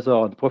as advisor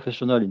and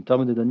professional in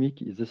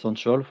thermodynamics is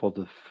essential for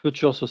the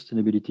future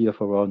sustainability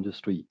of our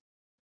industry.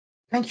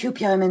 Thank you,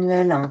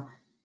 Pierre-Emmanuel.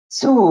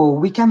 So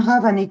we can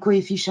have an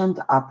eco-efficient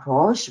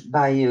approach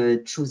by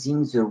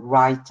choosing the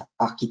right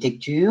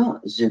architecture,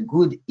 the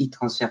good heat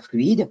transfer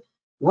fluid.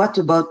 What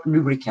about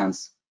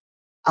lubricants?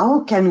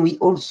 How can we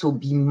also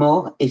be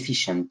more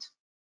efficient?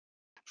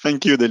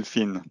 Thank you,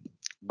 Delphine.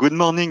 Good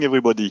morning,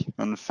 everybody,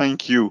 and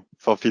thank you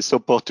for this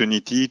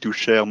opportunity to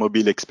share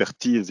mobile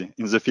expertise in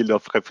the field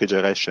of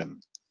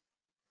refrigeration.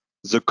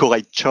 The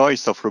correct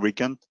choice of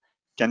lubricant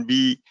can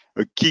be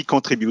a key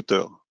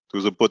contributor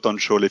to the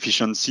potential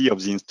efficiency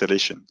of the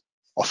installation.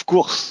 Of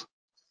course,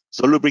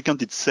 the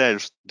lubricant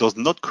itself does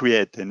not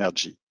create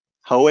energy.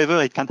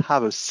 However, it can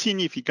have a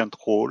significant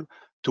role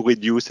to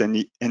reduce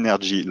any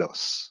energy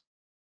loss.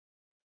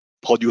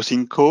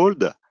 Producing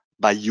cold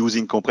by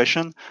using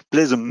compression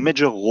plays a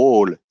major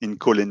role in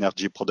cold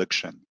energy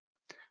production.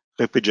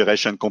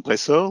 Refrigeration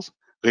compressors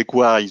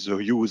require the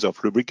use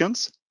of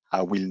lubricants.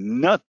 I will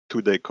not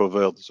today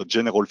cover the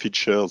general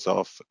features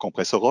of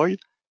compressor oil.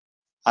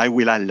 I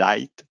will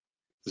highlight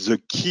the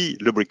key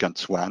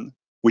lubricants one,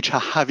 which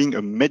are having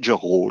a major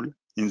role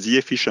in the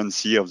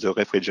efficiency of the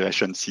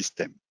refrigeration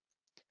system.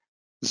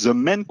 The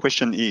main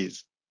question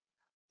is,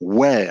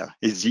 where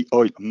is the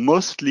oil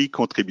mostly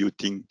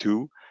contributing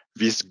to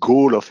this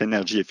goal of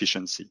energy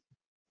efficiency?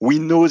 We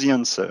know the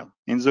answer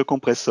in the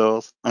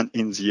compressors and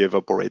in the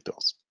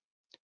evaporators.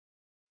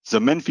 The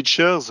main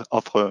features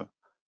of a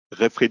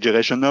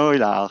refrigeration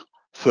oil are,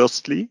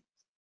 firstly,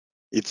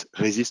 its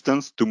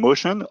resistance to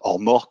motion, or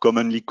more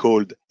commonly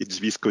called its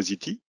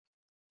viscosity.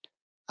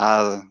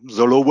 The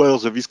lower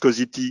the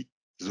viscosity,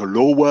 the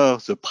lower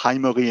the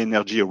primary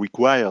energy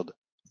required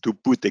to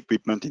put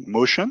equipment in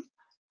motion,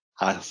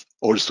 as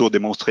also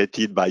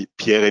demonstrated by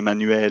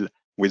Pierre-Emmanuel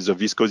with the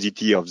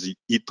viscosity of the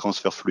heat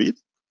transfer fluid.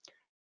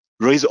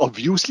 There is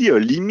obviously a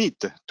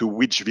limit to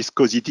which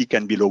viscosity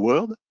can be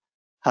lowered,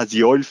 as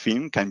the oil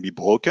film can be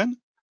broken,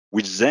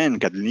 which then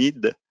can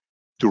lead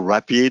to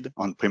rapid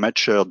and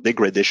premature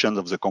degradation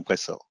of the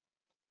compressor.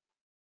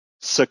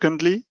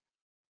 Secondly,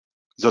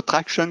 the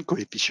traction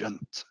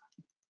coefficient.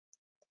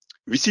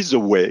 This is the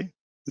way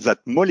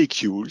that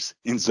molecules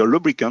in the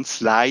lubricant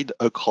slide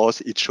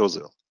across each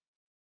other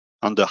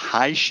under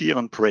high shear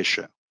and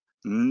pressure,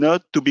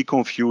 not to be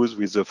confused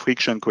with the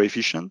friction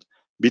coefficient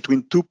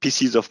between two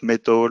pieces of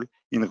metal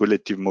in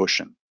relative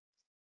motion.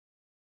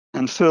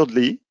 And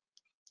thirdly,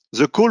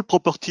 the cold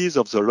properties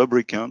of the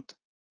lubricant,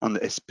 and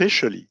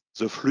especially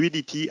the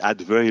fluidity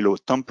at very low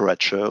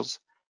temperatures,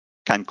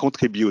 can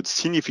contribute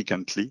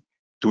significantly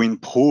to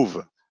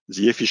improve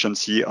the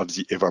efficiency of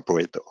the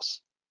evaporators.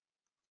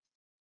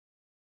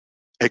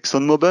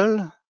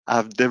 ExxonMobil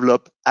have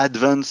developed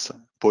advanced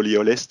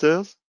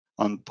polyolesters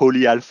and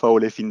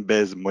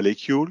polyalpha-olefin-based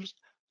molecules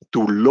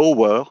to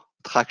lower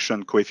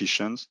traction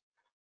coefficients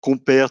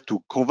compared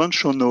to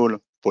conventional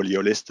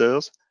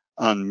polyolesters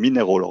and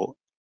mineral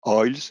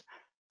oils,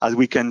 as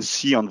we can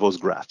see on those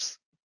graphs.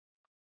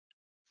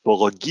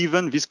 For a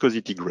given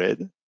viscosity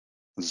grade,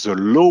 the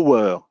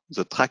lower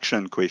the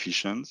traction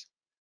coefficients,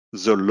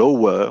 the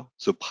lower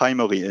the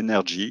primary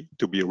energy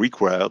to be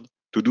required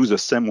to do the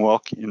same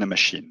work in a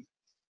machine.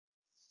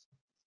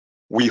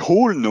 We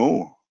all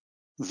know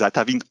that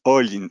having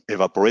oil in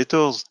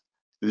evaporators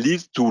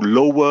leads to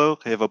lower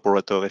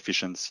evaporator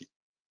efficiency.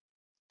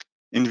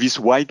 In this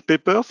white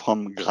paper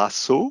from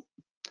Grasso,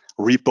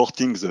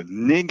 reporting the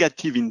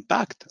negative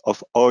impact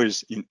of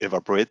oils in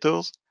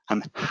evaporators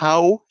and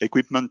how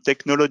equipment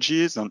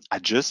technologies and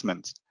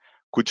adjustments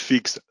could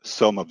fix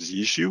some of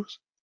the issues,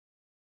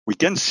 we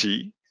can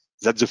see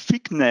that the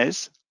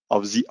thickness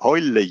of the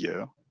oil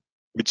layer,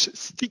 which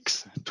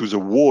sticks to the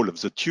wall of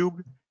the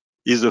tube,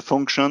 is a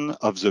function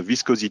of the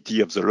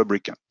viscosity of the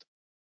lubricant.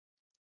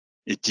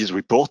 It is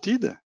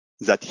reported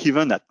that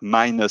even at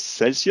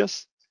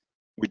 -Celsius,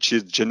 which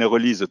is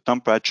generally the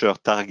temperature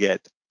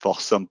target for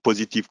some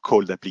positive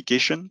cold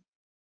application,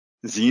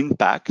 the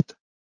impact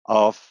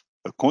of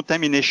a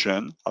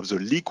contamination of the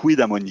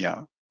liquid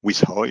ammonia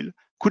with oil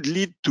could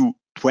lead to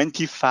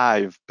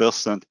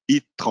 25%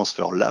 heat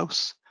transfer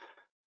loss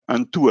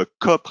and to a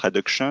COP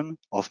reduction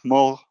of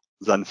more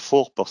than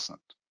 4%.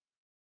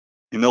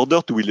 In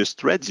order to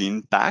illustrate the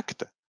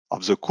impact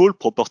of the cold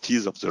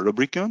properties of the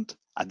lubricant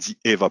at the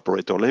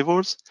evaporator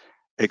levels,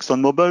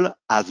 ExxonMobil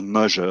has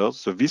measured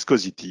the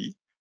viscosity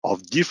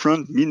of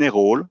different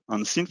mineral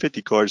and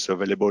synthetic oils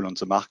available on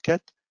the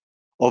market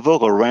over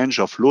a range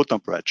of low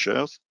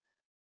temperatures.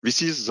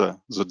 This is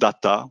the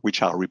data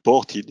which are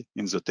reported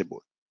in the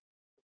table.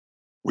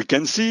 We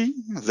can see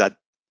that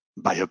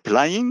by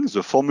applying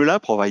the formula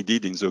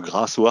provided in the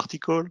Grasso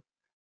article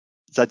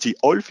that the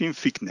oil film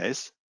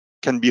thickness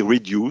can be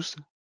reduced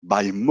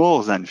by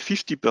more than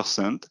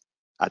 50%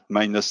 at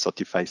minus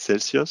 35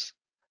 Celsius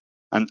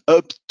and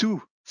up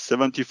to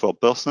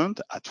 74%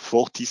 at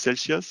 40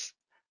 Celsius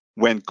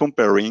when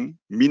comparing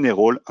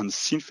mineral and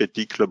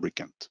synthetic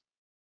lubricant.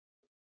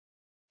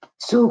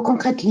 So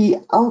concretely,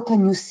 how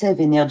can you save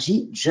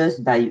energy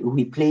just by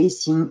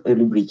replacing a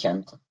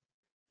lubricant?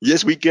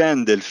 Yes, we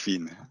can,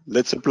 Delphine.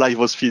 Let's apply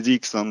those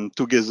physics and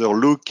together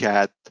look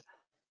at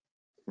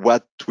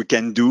what we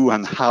can do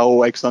and how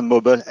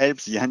ExxonMobil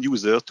helps the end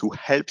user to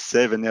help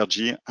save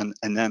energy and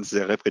enhance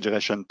their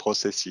refrigeration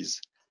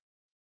processes.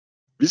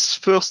 This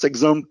first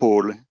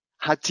example,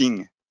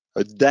 Hatting,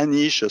 a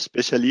Danish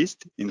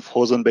specialist in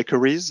frozen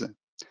bakeries,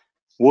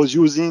 was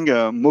using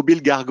a Mobile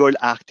Gargoyle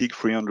Arctic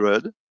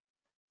 300,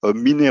 a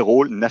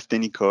mineral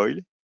naphthenic oil,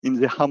 in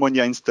the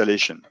ammonia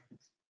installation.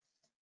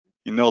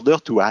 In order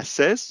to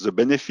assess the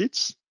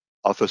benefits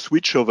of a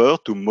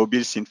switchover to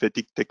mobile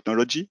synthetic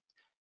technology,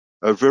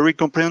 a very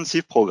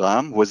comprehensive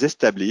program was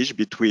established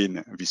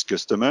between this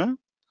customer,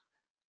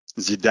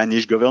 the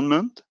Danish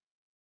government,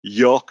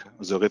 York,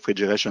 the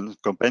refrigeration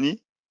company,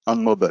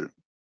 and Mobil.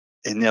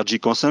 Energy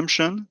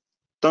consumption,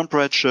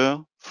 temperature,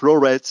 flow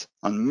rates,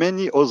 and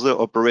many other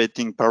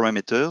operating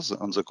parameters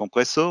on the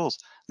compressors,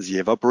 the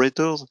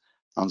evaporators,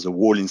 and the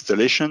whole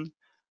installation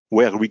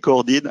were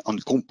recorded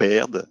and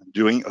compared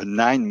during a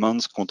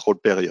 9-month control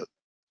period.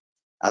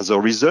 As a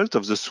result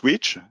of the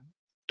switch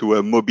to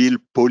a mobile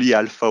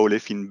polyalpha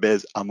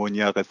olefin-based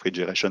ammonia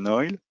refrigeration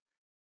oil,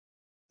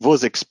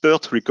 those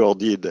experts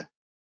recorded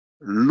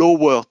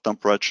lower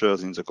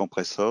temperatures in the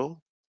compressor,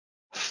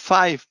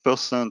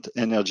 5%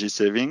 energy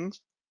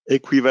savings,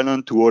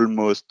 equivalent to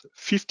almost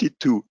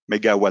 52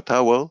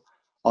 megawatt-hours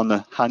on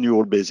an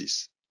annual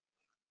basis.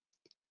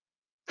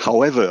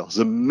 However,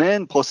 the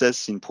main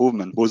process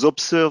improvement was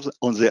observed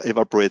on the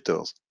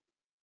evaporators.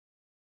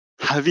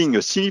 Having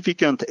a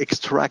significant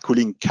extra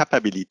cooling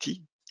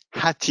capability,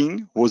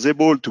 Hatting was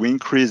able to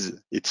increase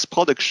its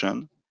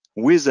production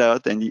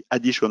without any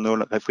additional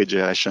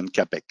refrigeration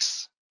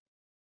CAPEX.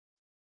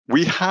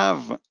 We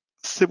have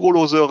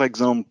several other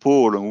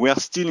examples. We're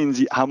still in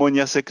the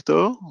ammonia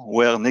sector,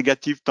 where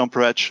negative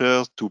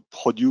temperatures to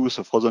produce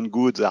frozen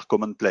goods are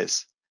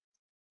commonplace.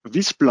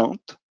 This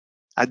plant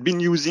had been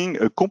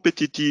using a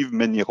competitive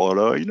mineral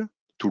oil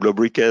to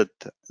lubricate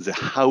the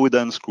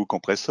Howden screw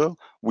compressor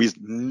with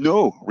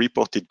no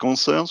reported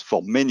concerns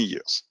for many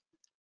years.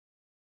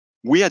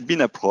 We had been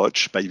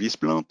approached by this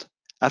plant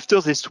after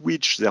they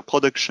switched their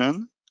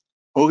production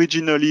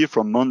originally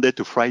from Monday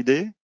to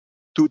Friday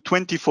to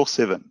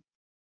 24/7.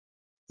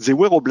 They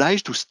were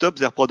obliged to stop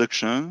their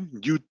production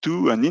due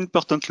to an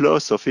important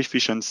loss of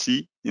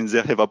efficiency in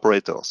their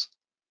evaporators.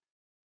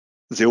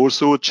 They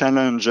also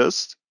challenged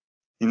us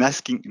in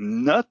asking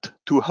not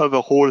to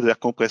overhaul their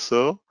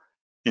compressor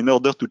in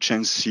order to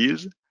change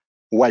seals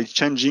while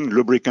changing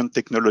lubricant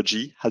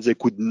technology, as they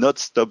could not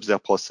stop their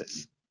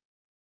process.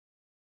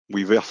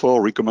 We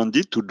therefore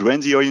recommended to drain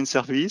the oil in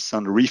service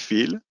and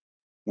refill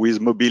with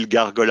Mobile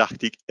Gargoyle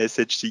Arctic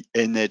SHC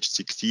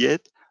NH68,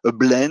 a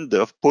blend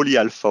of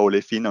polyalpha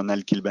olefin and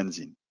alkyl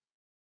benzene.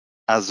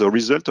 As a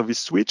result of this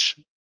switch,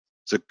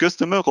 the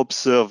customer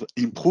observed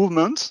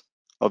improvements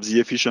of the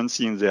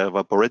efficiency in their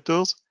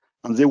evaporators,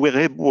 and they were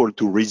able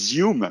to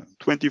resume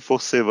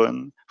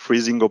 24/7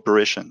 freezing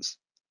operations.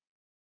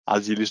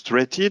 As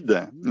illustrated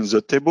in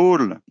the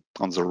table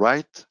on the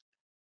right,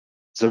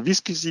 the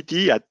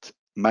viscosity at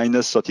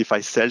minus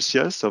 35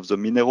 Celsius of the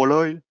mineral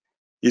oil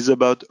is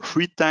about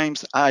 3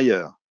 times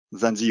higher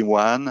than the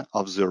one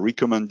of the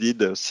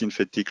recommended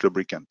synthetic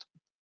lubricant.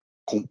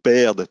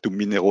 Compared to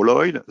mineral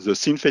oil, the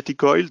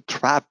synthetic oil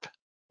trapped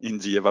in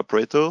the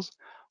evaporators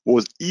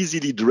was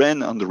easily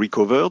drained and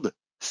recovered,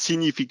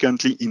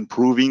 significantly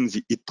improving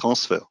the heat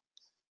transfer.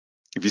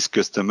 This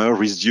customer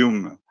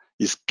resumed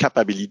his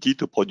capability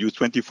to produce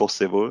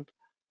 24/7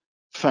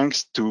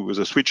 thanks to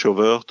the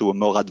switchover to a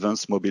more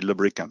advanced mobile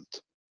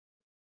lubricant.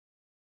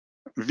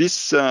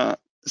 This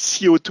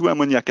CO2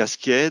 ammonia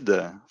cascade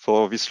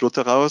for this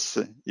slaughterhouse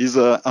is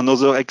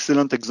another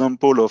excellent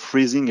example of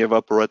freezing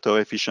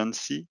evaporator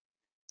efficiency,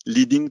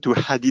 leading to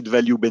added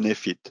value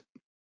benefit.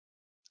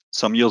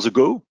 Some years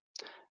ago,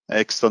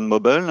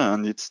 ExxonMobil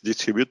and its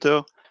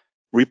distributor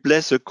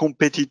replaced a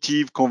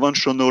competitive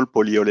conventional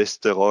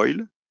polyester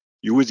oil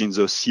used in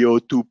the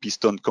CO2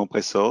 piston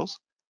compressors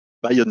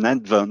by an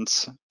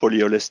advanced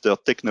polyester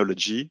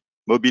technology,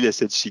 Mobile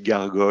SHC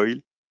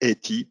Gargoyle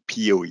 80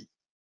 POE.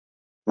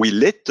 We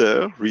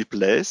later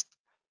replaced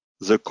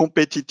the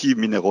competitive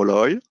mineral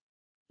oil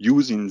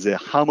used in the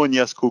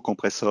ammonia screw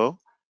compressor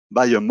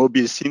by a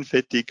mobile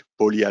synthetic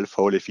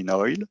polyalpha olefin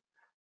oil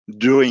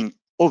during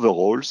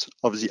overhauls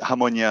of the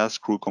ammonia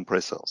screw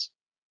compressors.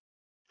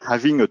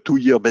 Having a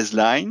 2-year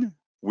baseline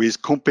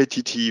with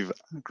competitive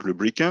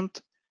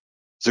lubricant,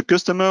 the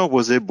customer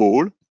was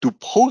able to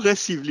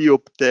progressively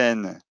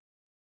obtain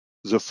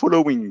the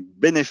following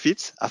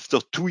benefits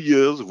after 2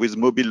 years with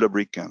mobile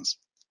lubricants.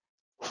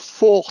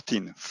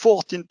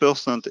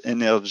 14%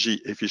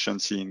 energy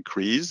efficiency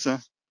increase,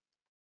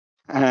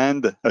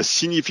 and a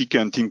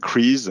significant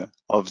increase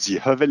of the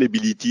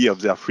availability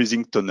of their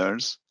freezing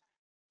tunnels,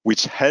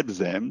 which helps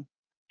them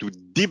to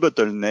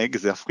debottleneck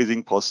their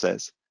freezing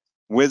process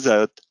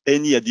without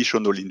any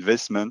additional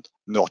investment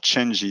nor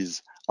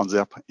changes on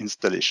their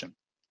installation.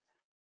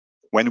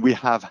 When we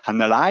have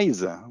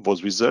analyzed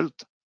those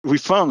results, we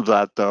found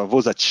that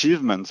those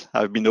achievements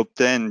have been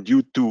obtained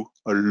due to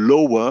a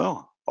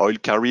lower oil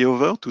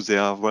carryover to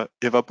their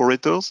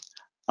evaporators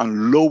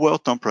and lower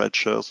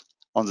temperatures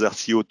on their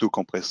CO2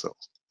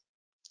 compressors.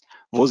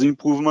 Those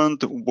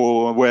improvements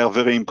were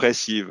very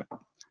impressive,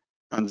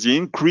 and the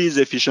increased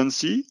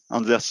efficiency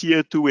on their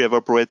CO2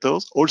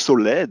 evaporators also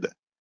led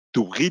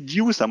to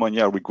reduced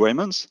ammonia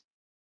requirements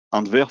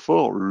and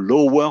therefore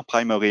lower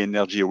primary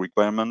energy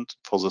requirement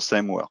for the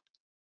same work.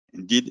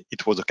 Indeed,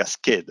 it was a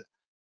cascade.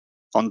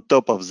 On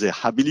top of their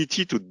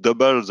ability to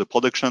double the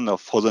production of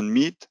frozen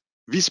meat,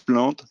 this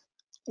plant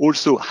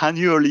also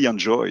annually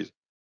enjoys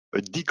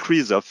a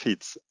decrease of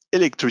its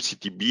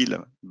electricity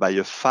bill by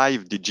a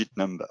 5-digit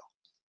number.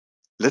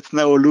 Let's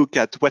now look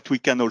at what we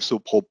can also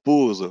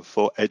propose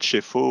for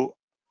HFO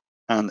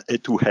and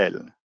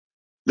A2L.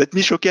 Let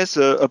me showcase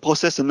a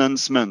process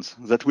announcement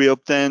that we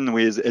obtained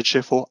with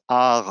HFO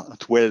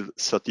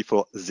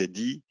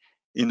R1234ZD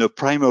in a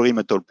primary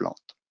metal plant.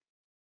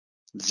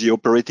 The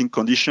operating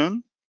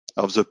conditions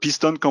of the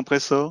piston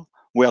compressor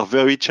were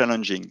very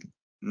challenging.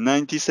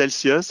 90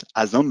 Celsius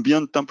as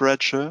ambient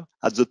temperature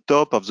at the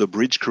top of the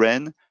bridge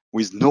crane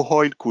with no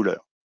oil cooler.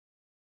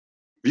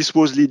 This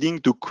was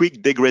leading to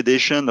quick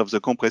degradation of the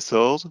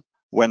compressors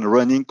when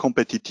running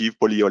competitive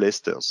polyol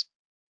esters.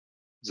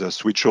 The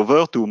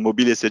switchover to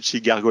Mobile SHC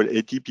Gargoyle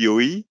 80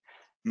 POE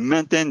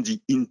maintained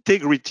the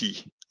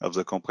integrity of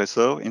the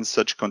compressor in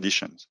such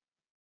conditions.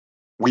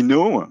 We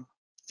know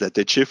that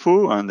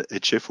HFO and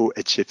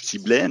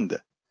HFO-HFC blend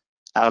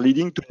are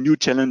leading to new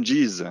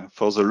challenges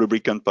for the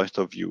lubricant point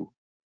of view.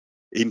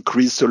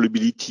 Increased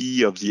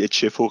solubility of the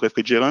HFO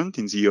refrigerant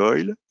in the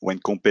oil when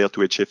compared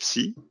to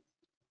HFC,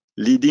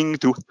 leading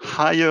to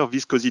higher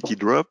viscosity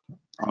drop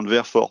and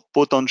therefore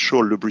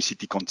potential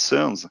lubricity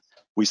concerns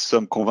with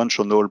some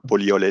conventional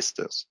polyol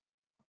esters.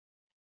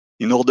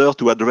 In order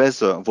to address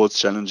those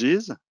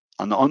challenges,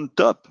 and on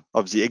top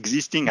of the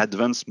existing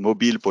advanced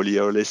mobile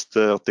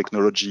polyester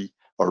technology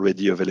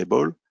already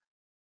available,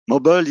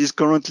 Mobile is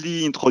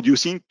currently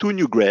introducing 2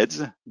 new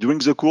grades during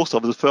the course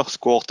of the first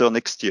quarter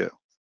next year,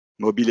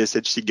 Mobile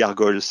SHC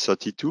Gargoyle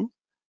 32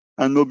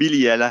 and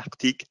Mobile EL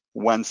Arctic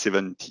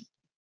 170.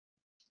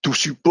 To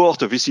support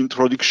this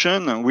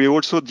introduction, we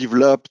also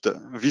developed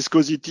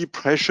viscosity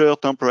pressure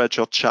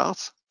temperature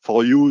charts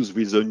for use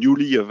with the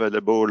newly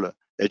available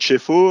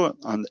HFO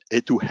and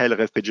A2L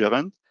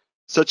refrigerant,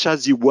 such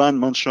as the one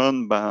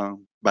mentioned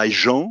by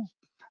Jean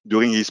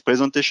during his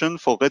presentation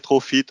for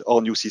retrofit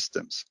or new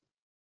systems.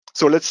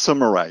 So let's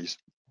summarize.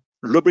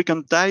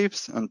 Lubricant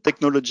types and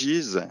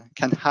technologies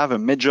can have a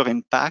major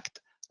impact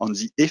on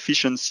the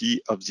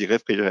efficiency of the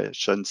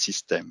refrigeration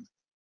system.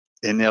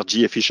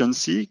 Energy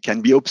efficiency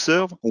can be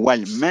observed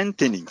while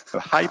maintaining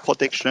a high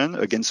protection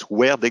against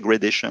wear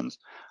degradations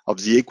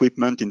of the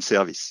equipment in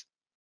service.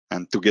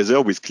 And together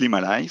with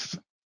ClimaLife,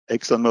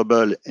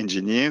 ExxonMobil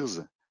engineers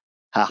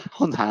are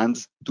on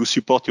hand to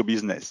support your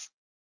business.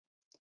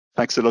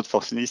 Thanks a lot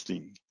for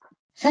listening.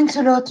 Thanks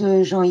a lot,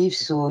 Jean-Yves.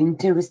 So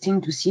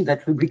interesting to see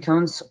that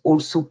lubricants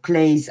also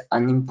plays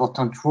an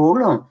important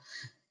role.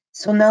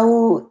 So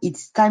now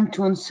it's time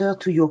to answer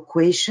to your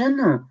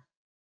question.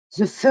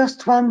 The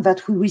first one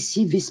that we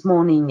received this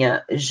morning,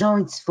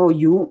 Jean, it's for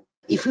you.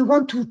 If we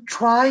want to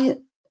try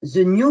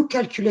the new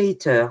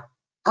calculator,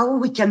 how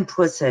we can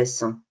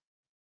process?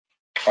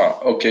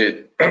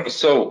 Okay,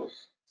 so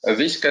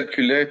this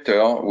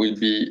calculator will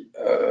be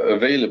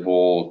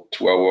available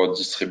to our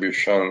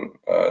distribution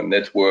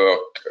network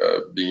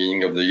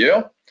beginning of the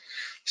year.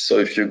 So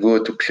if you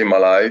go to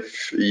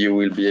ClimaLife, you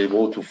will be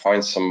able to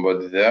find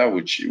somebody there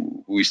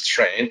who is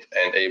trained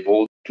and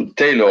able to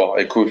tailor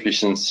a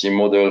coefficiency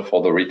model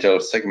for the retail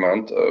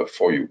segment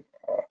for you.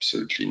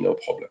 Absolutely no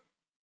problem.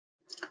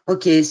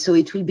 Okay, so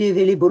it will be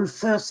available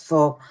first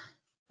for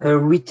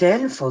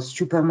retail, for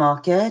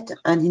supermarket,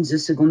 and in the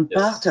second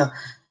part,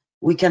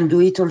 we can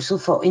do it also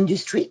for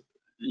industry?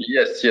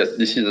 Yes,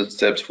 this is the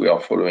steps we are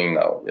following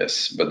now,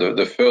 yes. But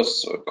the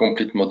first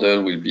complete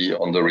model will be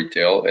on the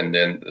retail, and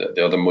then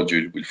the other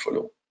module will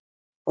follow.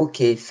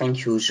 Okay,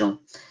 thank you, Jean.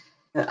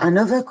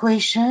 Another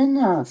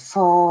question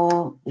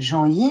for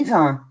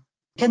Jean-Yves.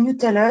 Can you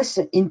tell us,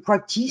 in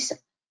practice,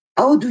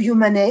 how do you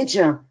manage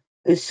a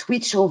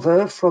switch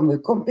over from a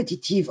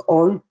competitive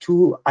oil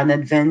to an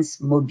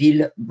advanced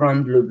mobile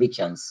brand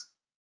lubricants?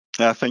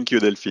 Thank you,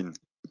 Delphine.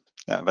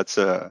 That's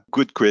a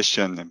good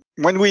question.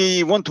 When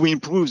we want to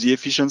improve the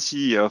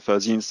efficiency of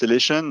the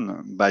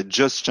installation by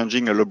just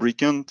changing a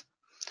lubricant,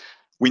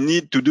 we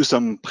need to do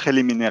some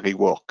preliminary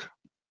work.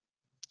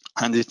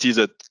 And it is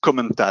a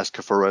common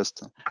task for us.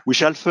 We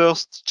shall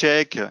first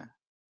check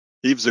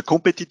if the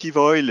competitive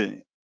oil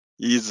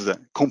is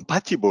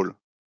compatible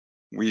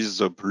with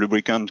the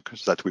lubricant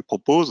that we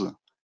propose.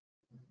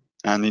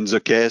 And in the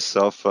case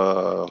of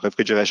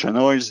refrigeration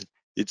oils,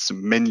 it's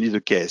mainly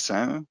the case.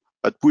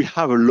 But we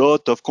have a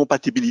lot of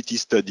compatibility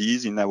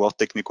studies in our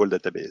technical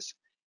database.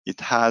 It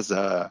has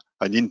an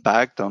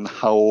impact on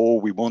how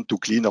we want to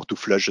clean or to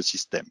flush the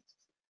system.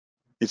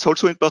 It's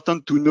also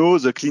important to know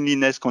the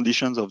cleanliness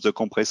conditions of the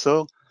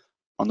compressor,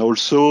 and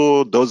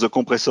also does the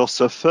compressor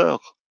suffer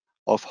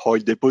of oil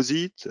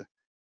deposit?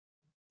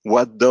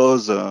 What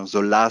does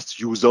the last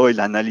use oil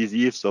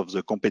analysis of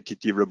the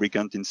competitive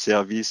lubricant in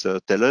service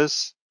tell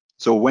us?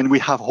 So when we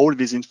have all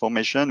this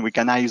information, we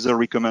can either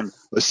recommend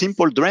a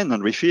simple drain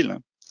and refill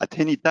at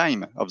any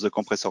time of the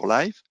compressor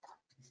life,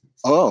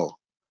 or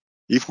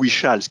if we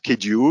shall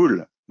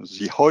schedule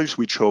the oil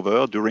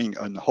switchover during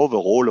an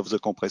overhaul of the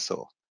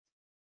compressor.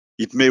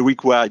 It may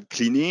require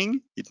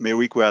cleaning, it may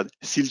require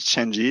seal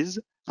changes,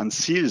 and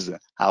seals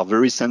are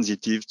very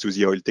sensitive to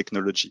the oil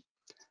technology.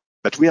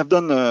 But we have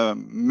done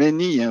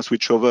many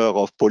switchover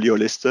of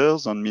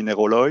polyolesters and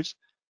mineral oils,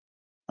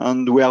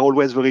 and we are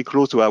always very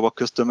close to our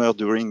customer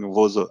during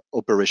those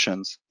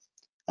operations.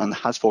 And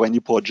as for any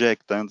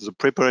project, and the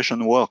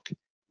preparation work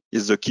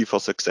is the key for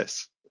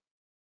success.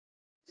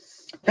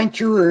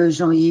 Thank you,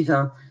 Jean-Yves.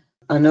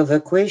 Another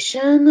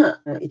question,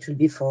 it will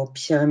be for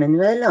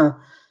Pierre-Emmanuel.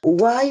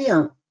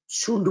 Why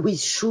should we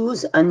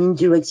choose an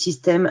indirect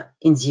system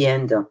in the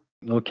end?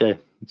 Okay,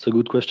 it's a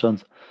good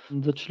question.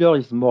 The chiller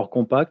is more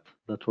compact,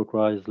 that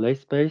requires less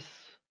space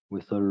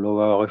with a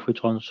lower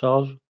refrigerant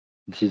charge.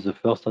 This is the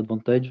first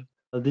advantage.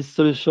 This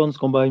solution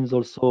combines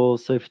also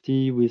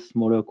safety with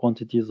smaller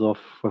quantities of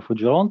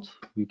refrigerant.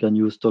 We can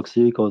use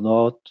toxic or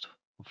not,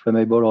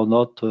 flammable or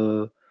not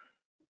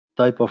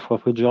type of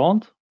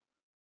refrigerant.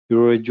 You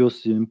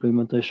reduce the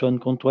implementation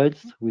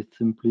constraints with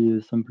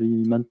simply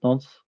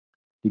maintenance,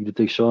 leak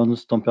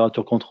detections,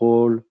 temperature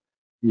control,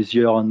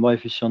 easier and more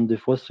efficient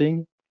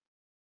defrosting.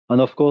 And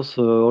of course,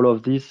 all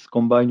of this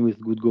combined with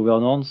good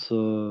governance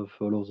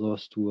allows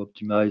us to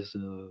optimize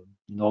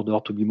in order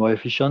to be more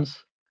efficient.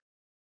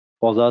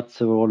 For that,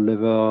 several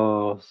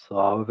levers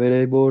are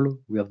available.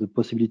 We have the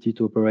possibility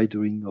to operate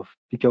during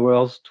peak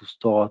hours to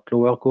store at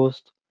lower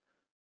cost.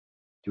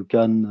 You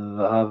can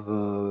have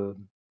a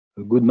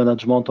good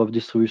management of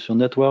distribution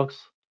networks.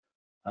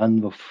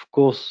 And of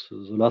course,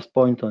 the last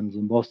point and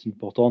the most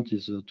important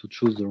is to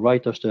choose the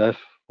right HTF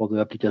for the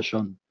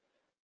application.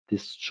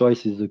 This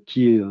choice is the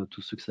key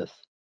to success.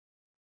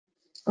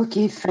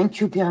 Okay, thank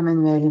you,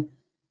 Pierre-Emmanuel.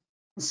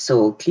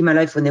 So,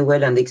 Climalife,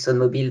 Honeywell, and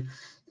ExxonMobil,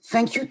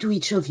 thank you to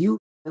each of you.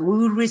 We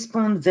will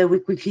respond very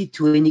quickly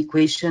to any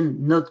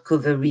question not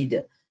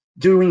covered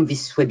during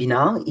this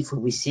webinar if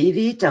we receive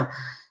it.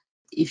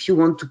 If you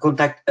want to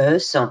contact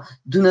us,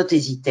 do not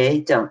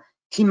hesitate.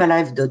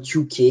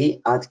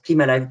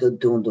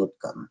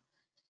 climalife.uk@climalife.dawn.com.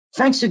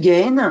 Thanks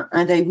again,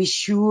 and I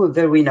wish you a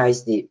very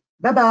nice day.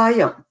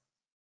 Bye-bye.